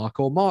of Mark,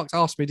 or Mark's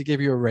asked me to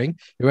give you a ring,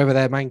 whoever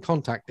their main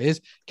contact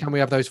is. Can we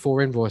have those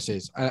 4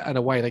 invoices? And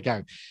away they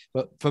go.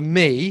 But for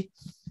me,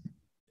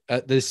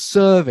 the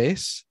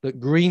service that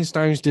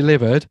GreenStones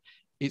delivered,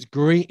 it's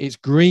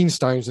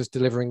GreenStones that's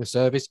delivering the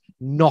service,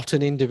 not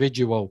an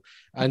individual.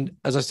 And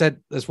as I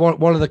said, that's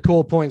one of the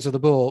core points of the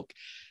book.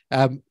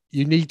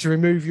 You need to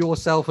remove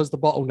yourself as the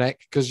bottleneck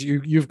because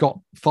you've got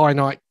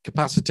finite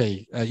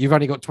capacity. You've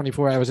only got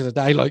 24 hours in a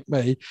day like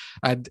me.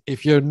 And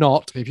if you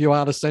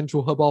are the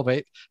central hub of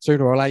it,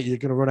 sooner or later, you're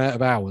going to run out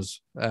of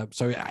hours.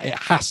 So it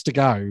has to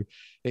go.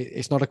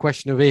 It's not a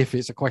question of if,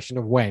 it's a question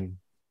of when.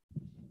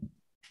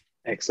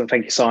 Excellent.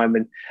 Thank you,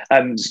 Simon.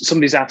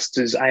 Somebody's asked,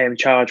 does AM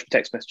charge for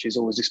text messages,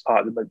 or is this part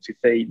of the monthly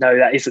fee? No,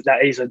 that is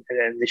an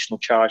additional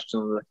charge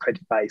on a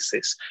credit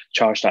basis,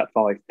 charged at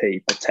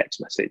 5p per text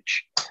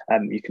message.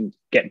 You can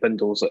get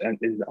bundles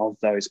of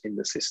those in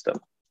the system.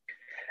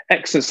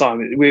 Excellent,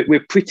 Simon.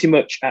 We're pretty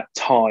much at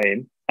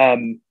time.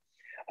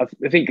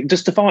 I think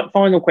just a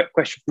final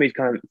question for me to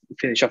kind of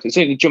finish off. It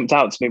certainly jumped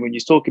out to me when you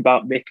was talking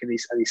about Mick and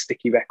his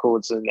sticky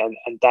records and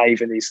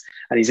Dave and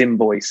his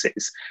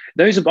invoices.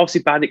 Those are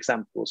obviously bad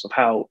examples of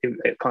how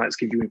clients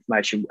give you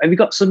information. Have you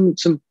got some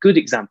good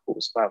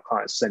examples of how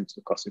clients send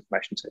the cost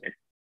information to you?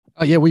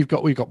 Yeah, we've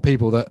got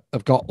people that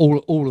have got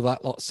all of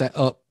that lot set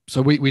up,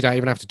 so we don't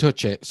even have to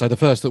touch it. So the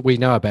first that we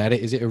know about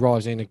it is it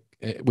arrives in.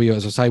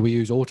 As I say, we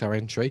use auto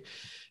entry.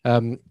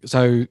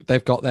 So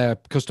they've got their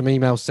custom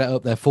email set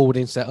up, their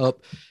forwarding set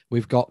up.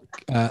 We've got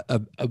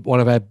one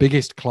of our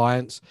biggest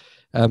clients.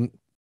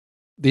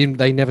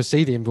 They never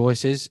see the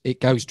invoices. It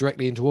goes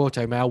directly into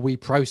AutoMail. We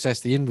process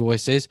the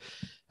invoices,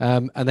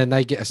 and then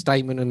they get a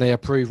statement and they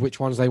approve which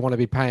ones they want to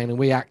be paying. And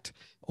we act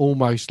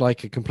almost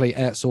like a complete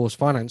outsourced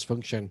finance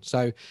function.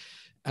 So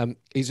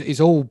it's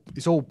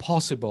all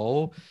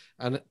possible.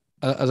 And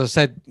as I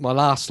said, my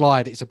last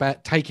slide, it's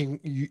about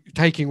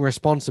taking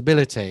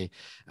responsibility,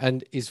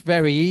 and it's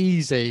very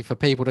easy for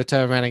people to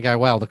turn around and go,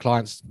 well, the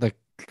clients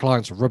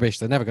are rubbish,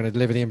 they're never going to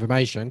deliver the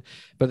information.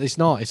 But it's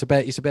not. It's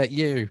about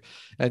you,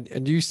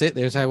 and you sit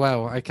there and say,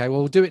 well, okay, well,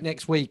 we'll do it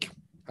next week.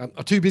 I'm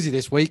too busy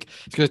this week.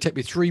 It's going to take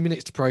me 3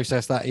 minutes to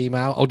process that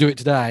email. I'll do it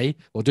today,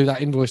 or do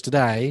that invoice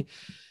today.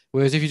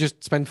 Whereas if you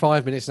just spend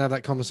 5 minutes and have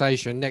that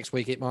conversation, next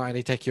week it might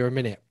only take you a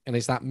minute. And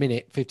it's that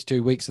minute,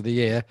 52 weeks of the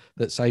year,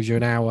 that saves you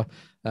an hour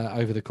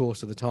over the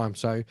course of the time.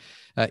 So,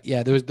 I've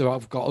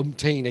got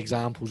umpteen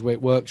examples where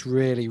it works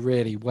really,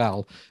 really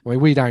well. I mean,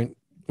 we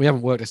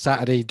haven't worked a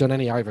Saturday, done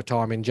any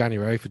overtime in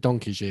January for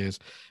donkey's years.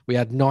 We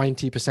had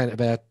 90%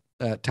 of our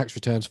tax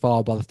returns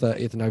filed by the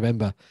 30th of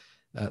November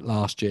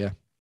last year.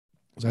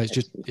 So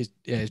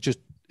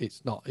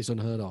it's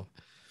unheard of.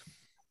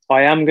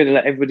 I am going to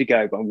let everybody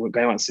go, but I'm going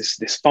to answer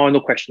this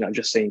final question that I've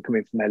just seen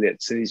coming from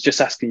Elliot. So he's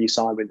just asking you,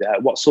 Simon,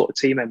 what sort of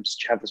team members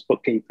do you have as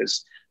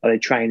bookkeepers? Are they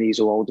trainees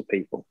or older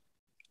people?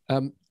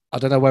 I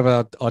don't know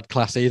whether I'd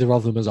class either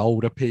of them as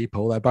older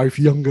people. They're both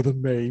younger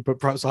than me, but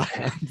perhaps I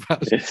am.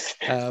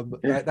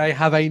 They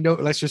have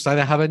let's just say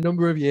they have a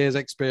number of years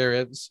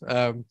experience.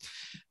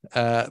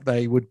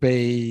 They would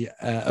be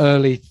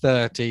early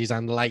 30s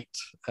and late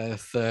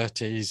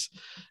 30s.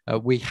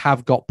 We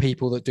have got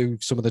people that do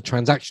some of the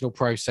transactional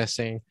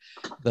processing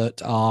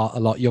that are a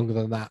lot younger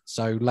than that.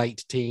 So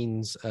late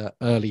teens,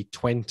 early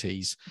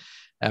 20s.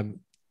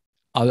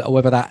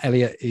 Whether that,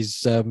 Elliot,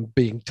 is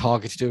being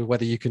targeted, or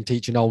whether you can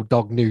teach an old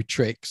dog new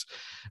tricks,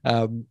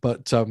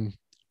 but I'm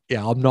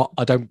not.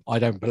 I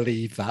don't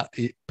believe that.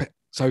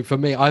 So for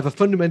me, I have a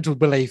fundamental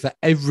belief that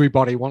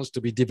everybody wants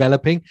to be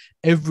developing.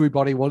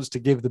 Everybody wants to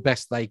give the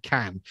best they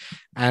can,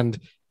 and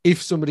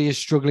if somebody is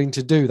struggling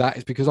to do that,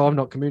 it's because I've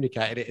not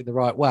communicated it in the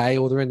right way,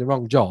 or they're in the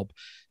wrong job.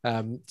 I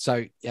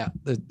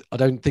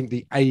don't think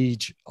the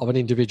age of an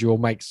individual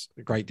makes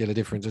a great deal of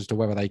difference as to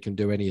whether they can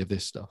do any of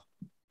this stuff.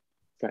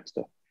 Great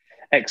stuff.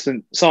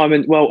 Excellent,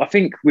 Simon. Well, I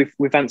think we've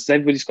answered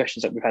everybody's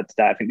questions that we've had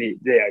today. I think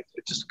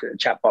just a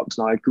chat box,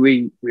 and I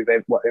agree with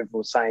what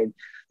everyone's saying,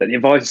 that the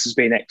advice has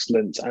been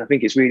excellent, and I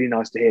think it's really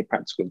nice to hear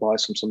practical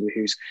advice from somebody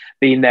who's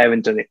been there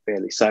and done it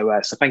really. So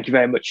thank you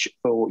very much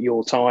for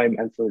your time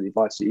and for the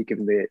advice that you've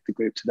given the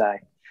group today.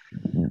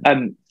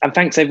 And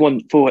thanks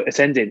everyone for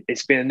attending.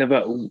 It's been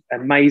another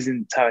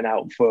amazing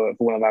turnout for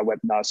one of our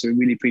webinars. So we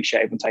really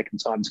appreciate everyone taking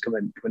the time to come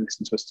and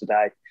listen to us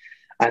today.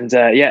 And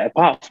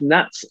apart from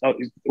that,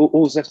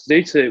 all that's left to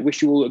do to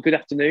wish you all a good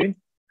afternoon.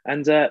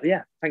 And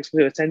thanks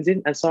for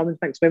attending. And Simon,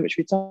 thanks very much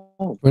for your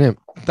time. Brilliant.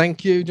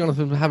 Thank you,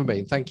 Jonathan, for having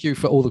me. Thank you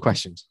for all the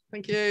questions.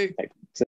 Thank you.